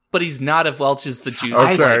 but he's not of Welch's the Juice.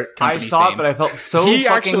 Okay. I thought, fame. but I felt so He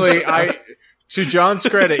fucking... actually, to John's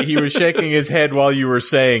credit, he was shaking his head while you were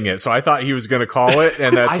saying it, so I thought he was going to call it,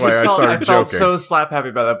 and that's why I started joking. I felt so slap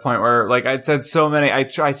happy by that point where, like, I'd said so many, I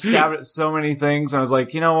stabbed at so many things, and I was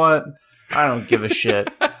like, you know what? I don't give a shit.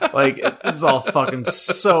 Like, this is all fucking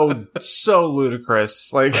so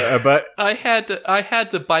ludicrous. Like, but I had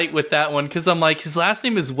to bite with that one because I'm like, his last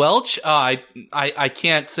name is Welch. I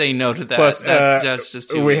can't say no to that. Plus, that's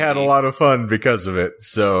just too we easy. had a lot of fun because of it.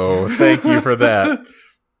 So thank you for that.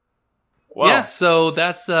 Well, yeah. So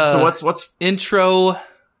that's so what's intro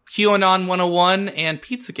QAnon 101 and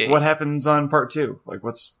Pizzagate. What happens on part 2? Like,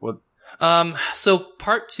 what? So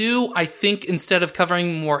part 2, I think instead of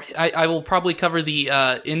covering more, I will probably cover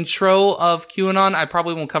the, intro of QAnon. I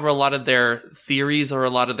probably won't cover a lot of their theories or a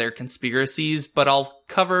lot of their conspiracies, but I'll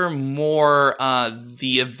cover more,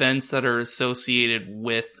 the events that are associated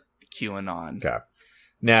with QAnon. Okay.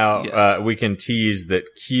 Now, we can tease that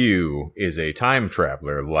Q is a time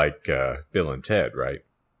traveler like, Bill and Ted, right?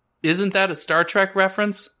 Isn't that a Star Trek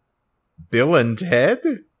reference? Bill and Ted?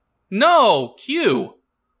 No, Q.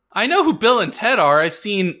 I know who Bill and Ted are. I've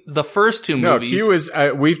seen the first 2 movies. No, Q is,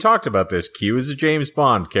 we've talked about this. Q is a James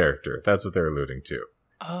Bond character. That's what they're alluding to.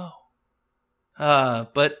 Oh.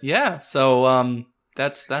 But yeah, so,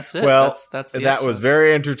 that's it. Well, that's the that episode. was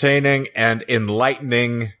very entertaining and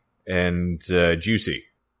enlightening and, juicy.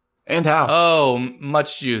 And how? Oh,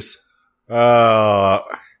 much juice. We're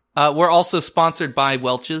also sponsored by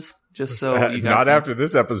Welch's, just so you guys not know. after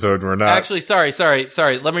this episode, we're not. Actually, sorry.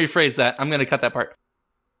 Let me rephrase that. I'm going to cut that part.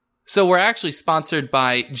 So we're actually sponsored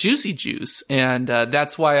by Juicy Juice, and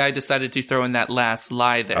that's why I decided to throw in that last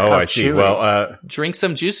lie there. Oh, I see. Chewy. Well, drink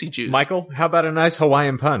some Juicy Juice. Michael, how about a nice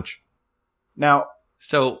Hawaiian punch? Now,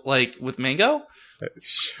 so like with mango?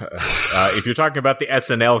 If you're talking about the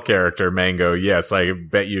SNL character Mango, yes, I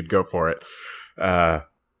bet you'd go for it. Huh?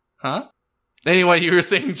 Anyway, you were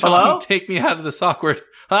saying, John, Hello? Take me out of this awkward.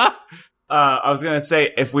 Huh? I was gonna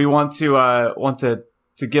say, if we want to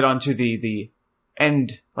get onto the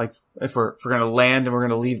end, like if we're gonna land and we're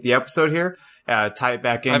gonna leave the episode here, tie it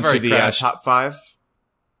back into the top 5.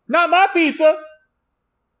 Not my pizza.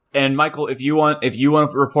 And Michael, if you want to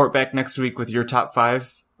report back next week with your top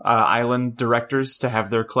 5 island directors to have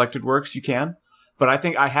their collected works, you can. But I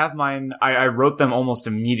think I have mine. I wrote them almost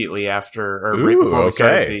immediately after, or right before we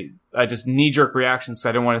started. I just knee-jerk reactions, so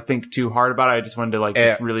I didn't want to think too hard about it. I just wanted to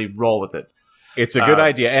just really roll with it. It's a good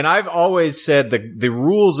idea. And I've always said the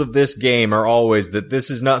rules of this game are always that this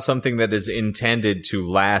is not something that is intended to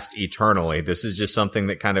last eternally. This is just something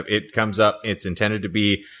that kind of, it comes up. It's intended to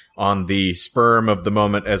be on the sperm of the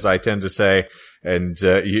moment, as I tend to say. And,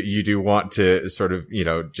 you do want to sort of,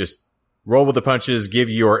 just roll with the punches, give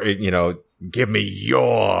me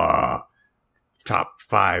your top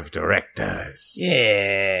 5 directors.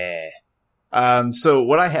 Yeah. So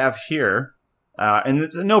what I have here, and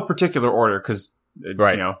it's in no particular order, because,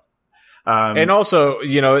 right. And also,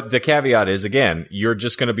 the caveat is, again, you're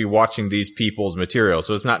just going to be watching these people's material.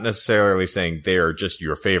 So it's not necessarily saying they're just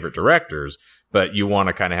your favorite directors, but you want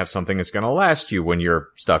to kind of have something that's going to last you when you're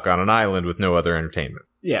stuck on an island with no other entertainment.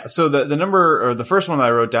 Yeah. So the number, or the first one that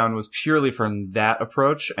I wrote down was purely from that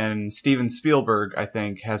approach. And Steven Spielberg, I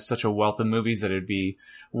think, has such a wealth of movies that it'd be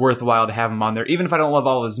worthwhile to have him on there. Even if I don't love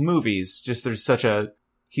all of his movies, just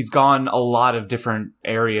he's gone a lot of different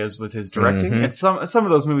areas with his directing. Mm-hmm. And some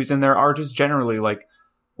of those movies in there are just generally like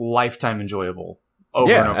lifetime enjoyable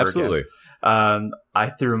over and over absolutely. Again. I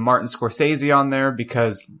threw Martin Scorsese on there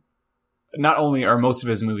because not only are most of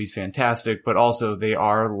his movies fantastic, but also they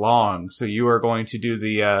are long. So you are going to do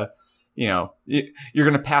the, you're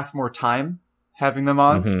going to pass more time having them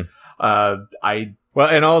on. Mm-hmm. Well,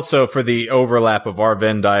 and also for the overlap of our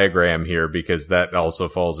Venn diagram here, because that also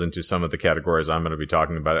falls into some of the categories I'm going to be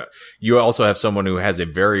talking about. You also have someone who has a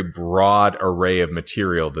very broad array of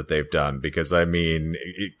material that they've done, because, I mean,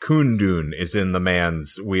 Kundun is in the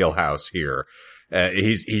man's wheelhouse here.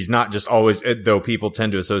 He's not just always, though people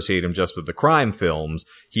tend to associate him just with the crime films,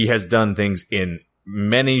 he has done things in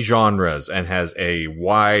many genres and has a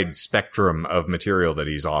wide spectrum of material that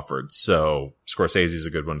he's offered. So Scorsese's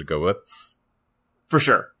a good one to go with. For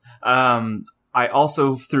sure. I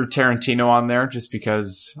also threw Tarantino on there just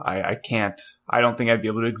because I don't think I'd be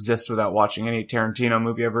able to exist without watching any Tarantino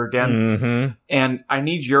movie ever again. Mm-hmm. And I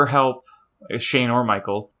need your help, Shane or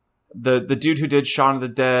Michael. The dude who did Shaun of the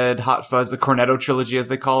Dead, Hot Fuzz, the Cornetto trilogy as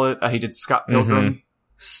they call it, he did Scott Pilgrim.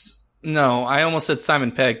 Mm-hmm. No, I almost said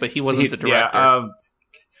Simon Pegg, but he wasn't the director. Yeah,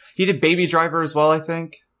 he did Baby Driver as well, I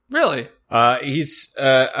think. Really? He's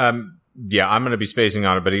I'm going to be spacing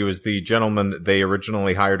on it, but he was the gentleman that they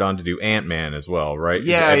originally hired on to do Ant-Man as well, right?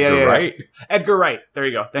 Yeah, Edgar Wright? Edgar Wright. There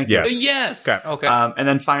you go. Thank you. Yes. Okay. And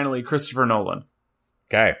then finally, Christopher Nolan.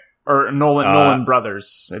 Okay. Or Nolan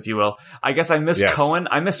brothers, if you will. I guess I missed Cohen.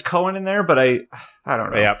 I missed Cohen in there, but I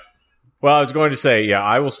don't know. Yeah. Well, I was going to say,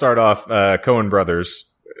 I will start off Cohen brothers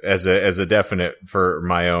as a definite for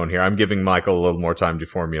my own here. I'm giving Michael a little more time to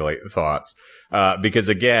formulate thoughts. Because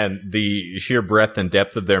again, the sheer breadth and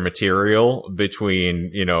depth of their material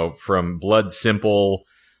between, from Blood Simple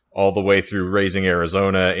all the way through Raising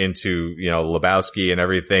Arizona into, Lebowski and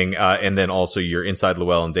everything. And then also your Inside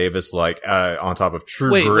Llewellyn Davis, on top of True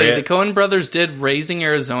Grit. Wait, the Coen brothers did Raising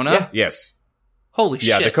Arizona? Yeah. Yes. Holy shit.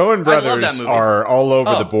 Yeah, the Coen brothers are all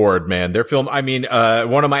over the board, man. Their film,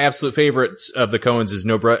 one of my absolute favorites of the Coens is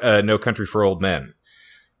No Country for Old Men,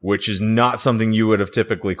 which is not something you would have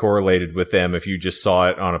typically correlated with them if you just saw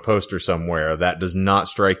it on a poster somewhere. That does not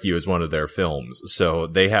strike you as one of their films. So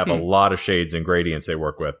they have a lot of shades and gradients they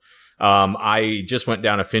work with. I just went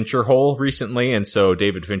down a Fincher hole recently, and so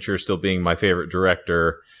David Fincher still being my favorite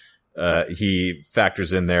director, he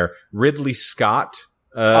factors in there. Ridley Scott,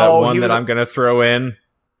 that I'm going to throw in.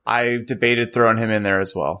 I debated throwing him in there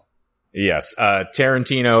as well. Yes.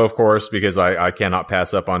 Tarantino, of course, because I cannot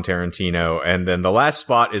pass up on Tarantino. And then the last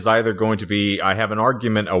spot is either going to be, I have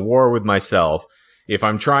a war with myself. If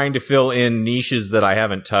I'm trying to fill in niches that I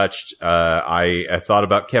haven't touched, I thought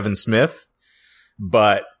about Kevin Smith.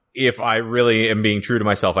 But if I really am being true to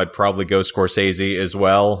myself, I'd probably go Scorsese as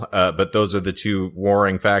well. But those are the two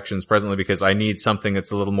warring factions presently because I need something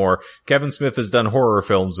that's a little more. Kevin Smith has done horror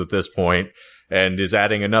films at this point and is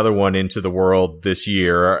adding another one into the world this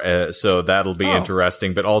year. So that'll be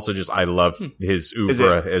interesting. But also I love his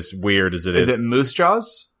oeuvre, as weird as it is. Is it Moose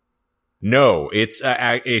Jaws? No, it's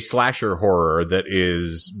a slasher horror that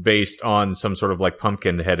is based on some sort of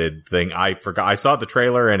pumpkin-headed thing. I forgot. I saw the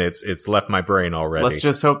trailer and it's left my brain already. Let's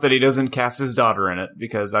just hope that he doesn't cast his daughter in it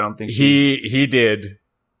because I don't think he did.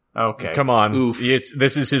 Okay, come on. Oof.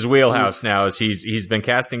 This is his wheelhouse now. As he's been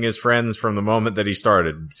casting his friends from the moment that he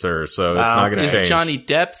started, sir. So it's not going to change. Is Johnny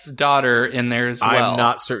Depp's daughter in there as well? I'm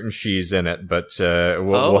not certain she's in it, but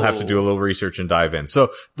we'll have to do a little research and dive in.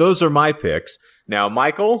 So those are my picks. Now,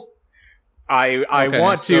 Michael. I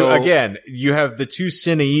want to, again, you have the two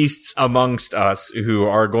cineists amongst us who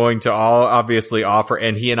are going to all obviously offer,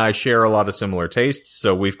 and he and I share a lot of similar tastes,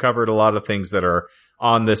 so we've covered a lot of things that are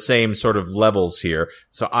on the same sort of levels here.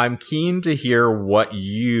 So I'm keen to hear what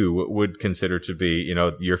you would consider to be,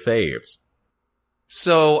 your faves.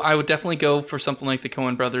 So I would definitely go for something like the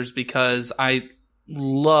Coen brothers because I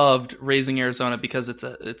loved Raising Arizona because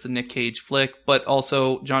it's a Nick Cage flick, but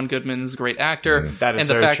also John Goodman is a great actor. That is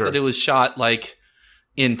and the fact true. that it was shot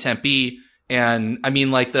in Tempe, and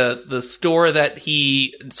the store that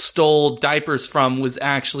he stole diapers from was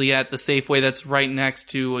actually at the Safeway that's right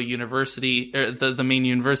next to a university, or the main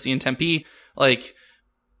university in Tempe.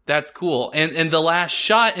 That's cool. And the last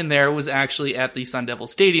shot in there was actually at the Sun Devil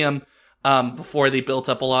Stadium. Before they built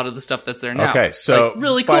up a lot of the stuff that's there now. Okay, so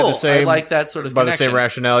really cool. I like that sort of by connection. the same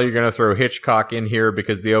rationale, you're going to throw Hitchcock in here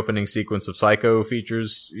because the opening sequence of Psycho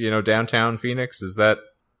features, downtown Phoenix. Is that?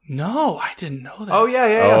 No, I didn't know that. Oh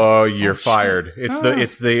yeah. Oh, you're fired. Shit.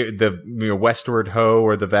 It's the westward hoe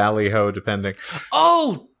or the valley hoe, depending.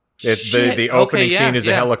 Oh, shit. The opening scene is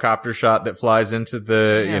a helicopter shot that flies into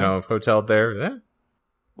the hotel there. Yeah.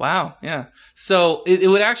 Wow. Yeah. So it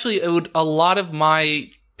would a lot of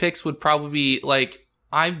my picks would probably be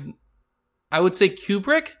I would say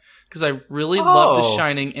Kubrick because I really love The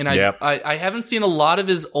Shining, and I haven't seen a lot of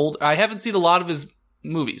his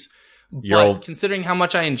movies. But considering how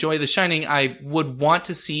much I enjoy The Shining, I would want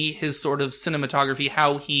to see his sort of cinematography,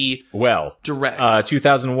 how he directs.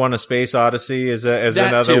 2001: A Space Odyssey is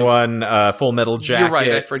another too. one. Full Metal Jacket. You're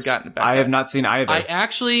right. I've forgotten about that. I have not seen either. I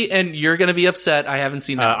actually, and you're going to be upset, I haven't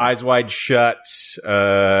seen that. Eyes Wide Shut.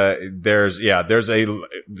 There's a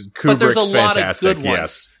Kubrick's but there's a lot fantastic. of good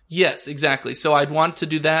ones. Yes, exactly. So I'd want to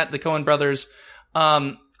do that. The Coen brothers.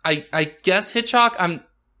 I guess Hitchcock,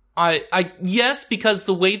 yes, because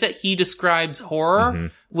the way that he describes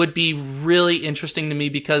horror would be really interesting to me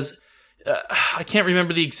because I can't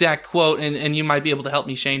remember the exact quote, and you might be able to help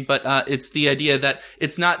me, Shane, but it's the idea that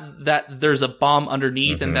it's not that there's a bomb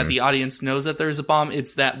underneath and that the audience knows that there's a bomb,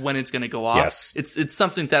 it's that when it's going to go off. Yes. It's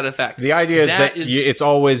something to that effect. The idea is that it's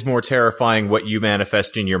always more terrifying what you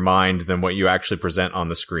manifest in your mind than what you actually present on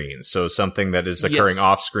the screen. So something that is occurring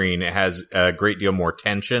off screen, it has a great deal more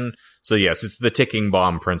tension. So yes, it's the ticking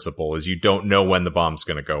bomb principle, is you don't know when the bomb's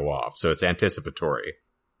going to go off. So it's anticipatory.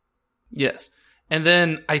 Yes. And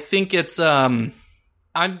then I think it's, I'll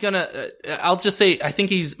just say, I think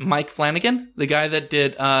he's Mike Flanagan, the guy that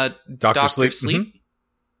did, Dr. Sleep.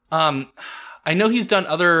 I know he's done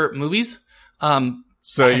other movies.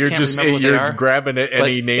 So you're grabbing at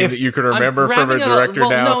any name that you can remember from a director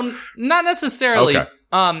now? No, not necessarily. Okay.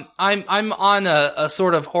 I'm on a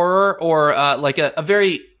sort of horror or, like a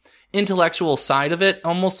very intellectual side of it.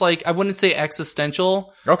 Almost like, I wouldn't say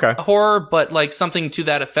existential horror, but like something to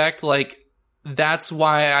that effect. Like, that's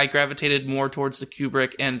why I gravitated more towards the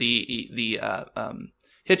Kubrick and the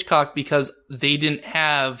Hitchcock, because they didn't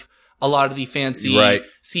have a lot of the fancy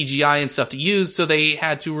CGI and stuff to use, so they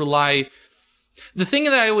had to rely. The thing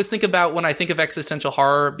that I always think about when I think of existential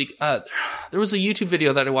horror, there was a YouTube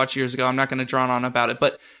video that I watched years ago. I'm not going to drone on about it,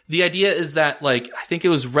 but the idea is that, like, I think it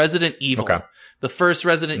was Resident Evil, the first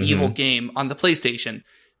Resident Evil game on the PlayStation.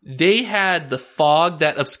 They had the fog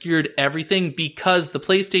that obscured everything because the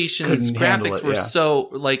PlayStation's graphics were so,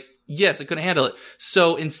 like, yes, it couldn't handle it.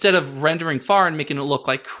 So instead of rendering far and making it look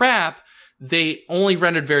like crap, they only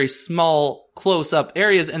rendered very small, close-up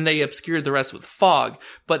areas, and they obscured the rest with fog.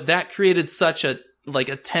 But that created such a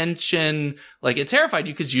tension, like, it terrified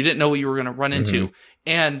you because you didn't know what you were going to run into.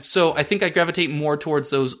 And so I think I gravitate more towards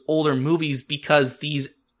those older movies because these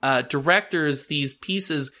directors, these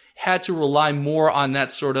pieces, had to rely more on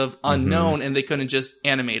that sort of unknown, and they couldn't just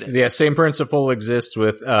animate it. Yeah, same principle exists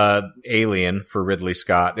with Alien for Ridley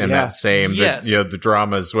Scott, and that same, that, you know, the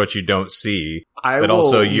drama is what you don't see,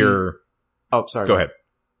 also you're... Oh, sorry. Go ahead.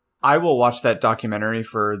 I will watch that documentary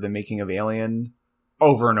for the making of Alien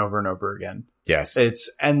over and over and over again. Yes.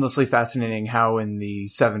 It's endlessly fascinating how in the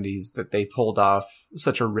 70s that they pulled off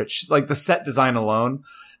such a rich, like the set design alone,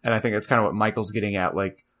 and I think that's kind of what Michael's getting at,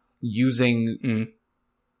 like using...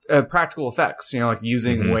 practical effects, you know, like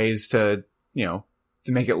using ways to, you know,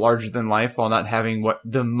 to make it larger than life while not having what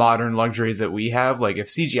the modern luxuries that we have. Like if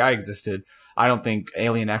CGI existed, I don't think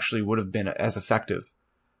Alien actually would have been as effective.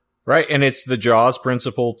 Right. And it's the Jaws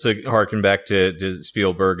principle, to harken back to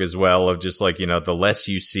Spielberg as well, of just like, you know, the less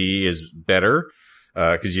you see is better.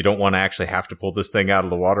 Cause you don't want to actually have to pull this thing out of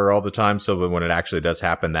the water all the time. So that when it actually does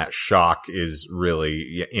happen, that shock is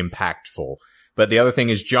really impactful. But the other thing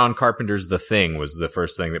is John Carpenter's The Thing was the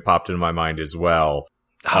first thing that popped into my mind as well.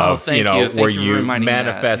 Thank you. Where you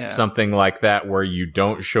manifest something like that, where you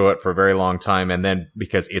don't show it for a very long time. And then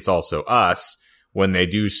because it's also us, when they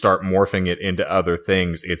do start morphing it into other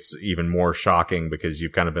things, it's even more shocking because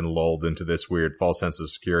you've kind of been lulled into this weird false sense of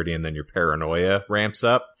security, and then your paranoia ramps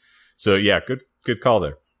up. So yeah, good call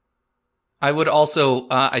there. I would also,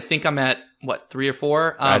 I think I'm at, 3 or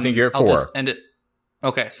 4? I think you're at 4. I'll just end it.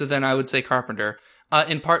 Okay, so then I would say Carpenter.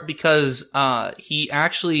 In part because he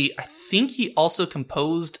actually, I think he also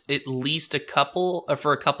composed at least a couple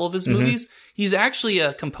of his movies. He's actually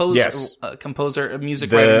a composer, a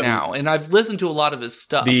music writer now, and I've listened to a lot of his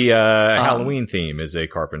stuff. The Halloween theme is a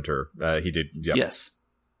Carpenter. He did, yes,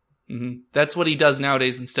 that's what he does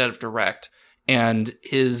nowadays instead of direct. And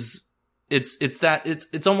it's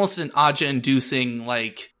almost an aja-inducing,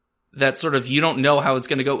 like, that sort of, you don't know how it's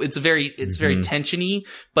going to go. It's very tensiony,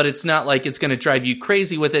 but it's not like it's going to drive you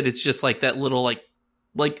crazy with it. It's just like that little, like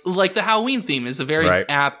the Halloween theme is a very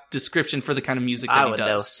apt description for the kind of music that he does. I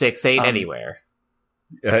would know 6-8 anywhere.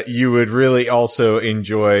 You would really also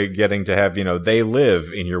enjoy getting to have, you know, They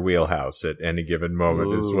Live in your wheelhouse at any given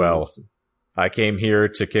moment as well. I came here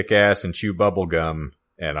to kick ass and chew bubble gum,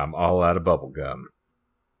 and I'm all out of bubble gum.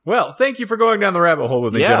 Well, thank you for going down the rabbit hole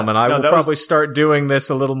with me, gentlemen. I will probably start doing this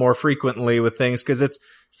a little more frequently with things, because it's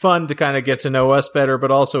fun to kind of get to know us better, but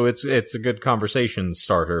also it's a good conversation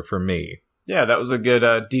starter for me. Yeah, that was a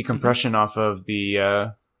good decompression off of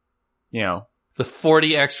the, the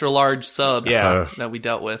 40 extra large subs that we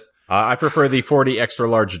dealt with. I prefer the 40 extra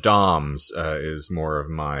large DOMs is more of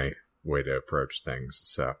my way to approach things.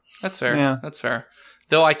 So that's fair. Yeah. That's fair.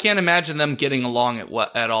 Though I can't imagine them getting along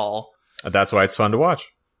at all. That's why it's fun to watch.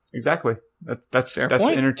 Exactly. That's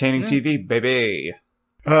entertaining TV, baby.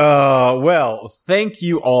 Well, thank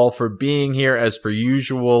you all for being here as per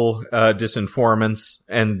usual, disinformants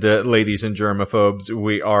and ladies and germaphobes.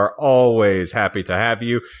 We are always happy to have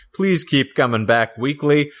you. Please keep coming back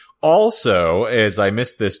weekly. Also, as I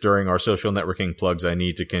missed this during our social networking plugs, I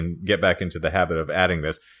need to get back into the habit of adding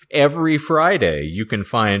this. Every Friday, you can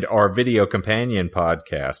find our video companion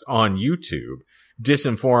podcast on YouTube,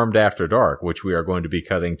 Disinformed After Dark, which we are going to be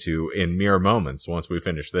cutting to in mere moments once we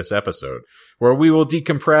finish this episode, where we will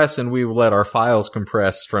decompress and we will let our files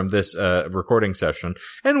compress from this recording session,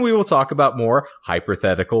 and we will talk about more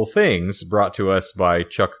hypothetical things brought to us by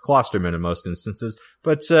Chuck Klosterman in most instances,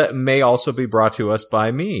 but may also be brought to us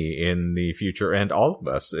by me in the future, and all of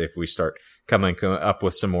us if we start coming up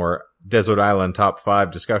with some more Desert Island top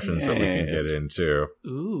 5 discussions that we can get into.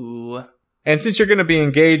 Ooh. And since you're going to be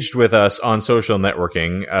engaged with us on social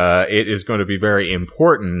networking, it is going to be very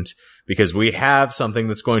important because we have something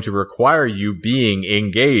that's going to require you being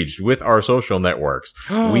engaged with our social networks.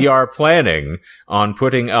 We are planning on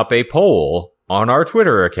putting up a poll on our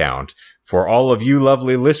Twitter account for all of you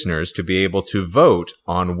lovely listeners to be able to vote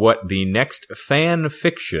on what the next fan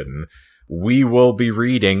fiction we will be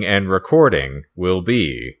reading and recording will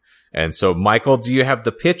be. And so, Michael, do you have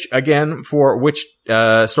the pitch again for which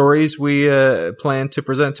stories we plan to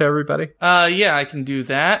present to everybody? Yeah, I can do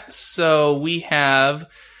that. So we have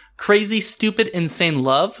Crazy, Stupid, Insane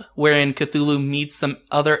Love, wherein Cthulhu meets some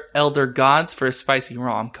other elder gods for a spicy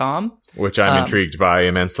rom-com. Which I'm intrigued by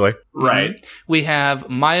immensely. Right. We have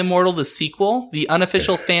My Immortal, the sequel, the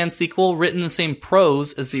unofficial fan sequel, written in the same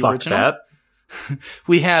prose as the original. That.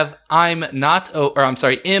 We have Im Not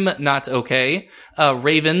Okay,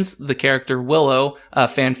 Ravens, the character Willow,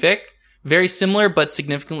 fanfic. Very similar, but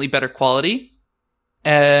significantly better quality.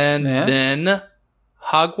 And then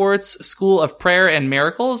Hogwarts School of Prayer and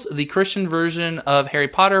Miracles, the Christian version of Harry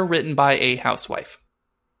Potter, written by a housewife.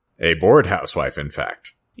 A bored housewife, in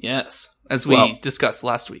fact. Yes, as we discussed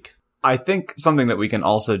last week. I think something that we can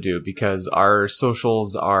also do, because our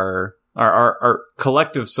socials are... Our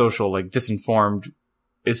collective social, like Disinformed,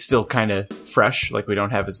 is still kind of fresh. Like, we don't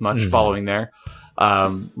have as much following there.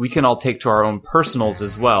 We can all take to our own personals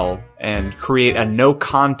as well and create a no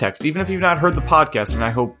context, even if you've not heard the podcast. And I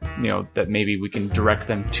hope, that maybe we can direct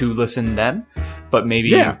them to listen then. But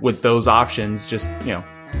maybe with those options, just,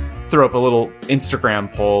 throw up a little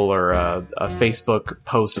Instagram poll or a Facebook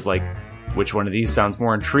post of like, which one of these sounds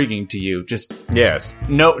more intriguing to you? Just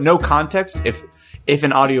no context. If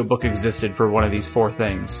an audiobook existed for one of these 4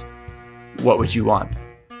 things, what would you want?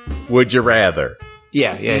 Would you rather?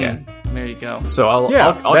 Yeah. There you go. So I'll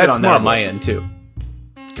get on that on my end too.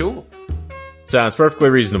 Cool. Sounds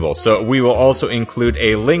perfectly reasonable. So we will also include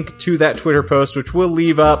a link to that Twitter post, which we'll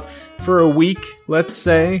leave up for a week, let's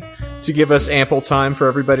say, to give us ample time for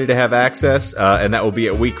everybody to have access. And that will be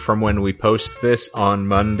a week from when we post this on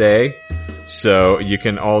Monday. So you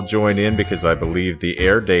can all join in, because I believe the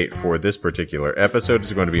air date for this particular episode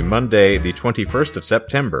is going to be Monday, the 21st of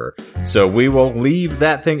September. So we will leave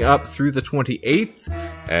that thing up through the 28th,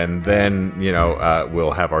 and then,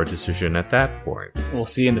 we'll have our decision at that point. We'll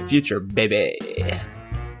see you in the future, baby.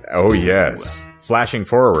 Oh, yes. Flashing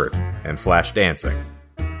forward and flash dancing.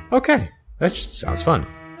 Okay, that just sounds fun.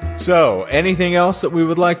 So, anything else that we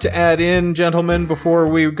would like to add in, gentlemen, before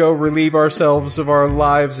we go relieve ourselves of our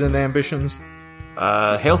lives and ambitions?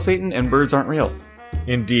 Hail Satan and birds aren't real.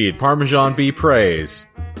 Indeed. Parmesan be praise.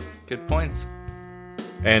 Good points.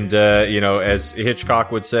 And, as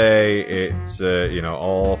Hitchcock would say, it's,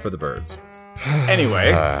 all for the birds. Anyway.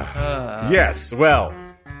 Yes, well,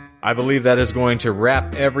 I believe that is going to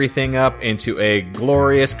wrap everything up into a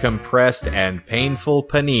glorious, compressed, and painful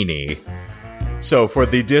panini. So for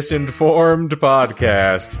the Disinformed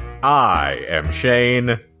podcast, I am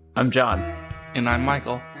Shane. I'm John. And I'm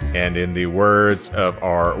Michael. And in the words of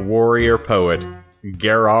our warrior poet,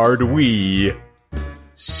 Gerard Wee,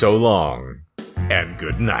 so long and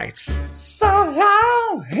good night. So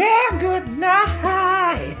long and good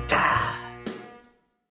night.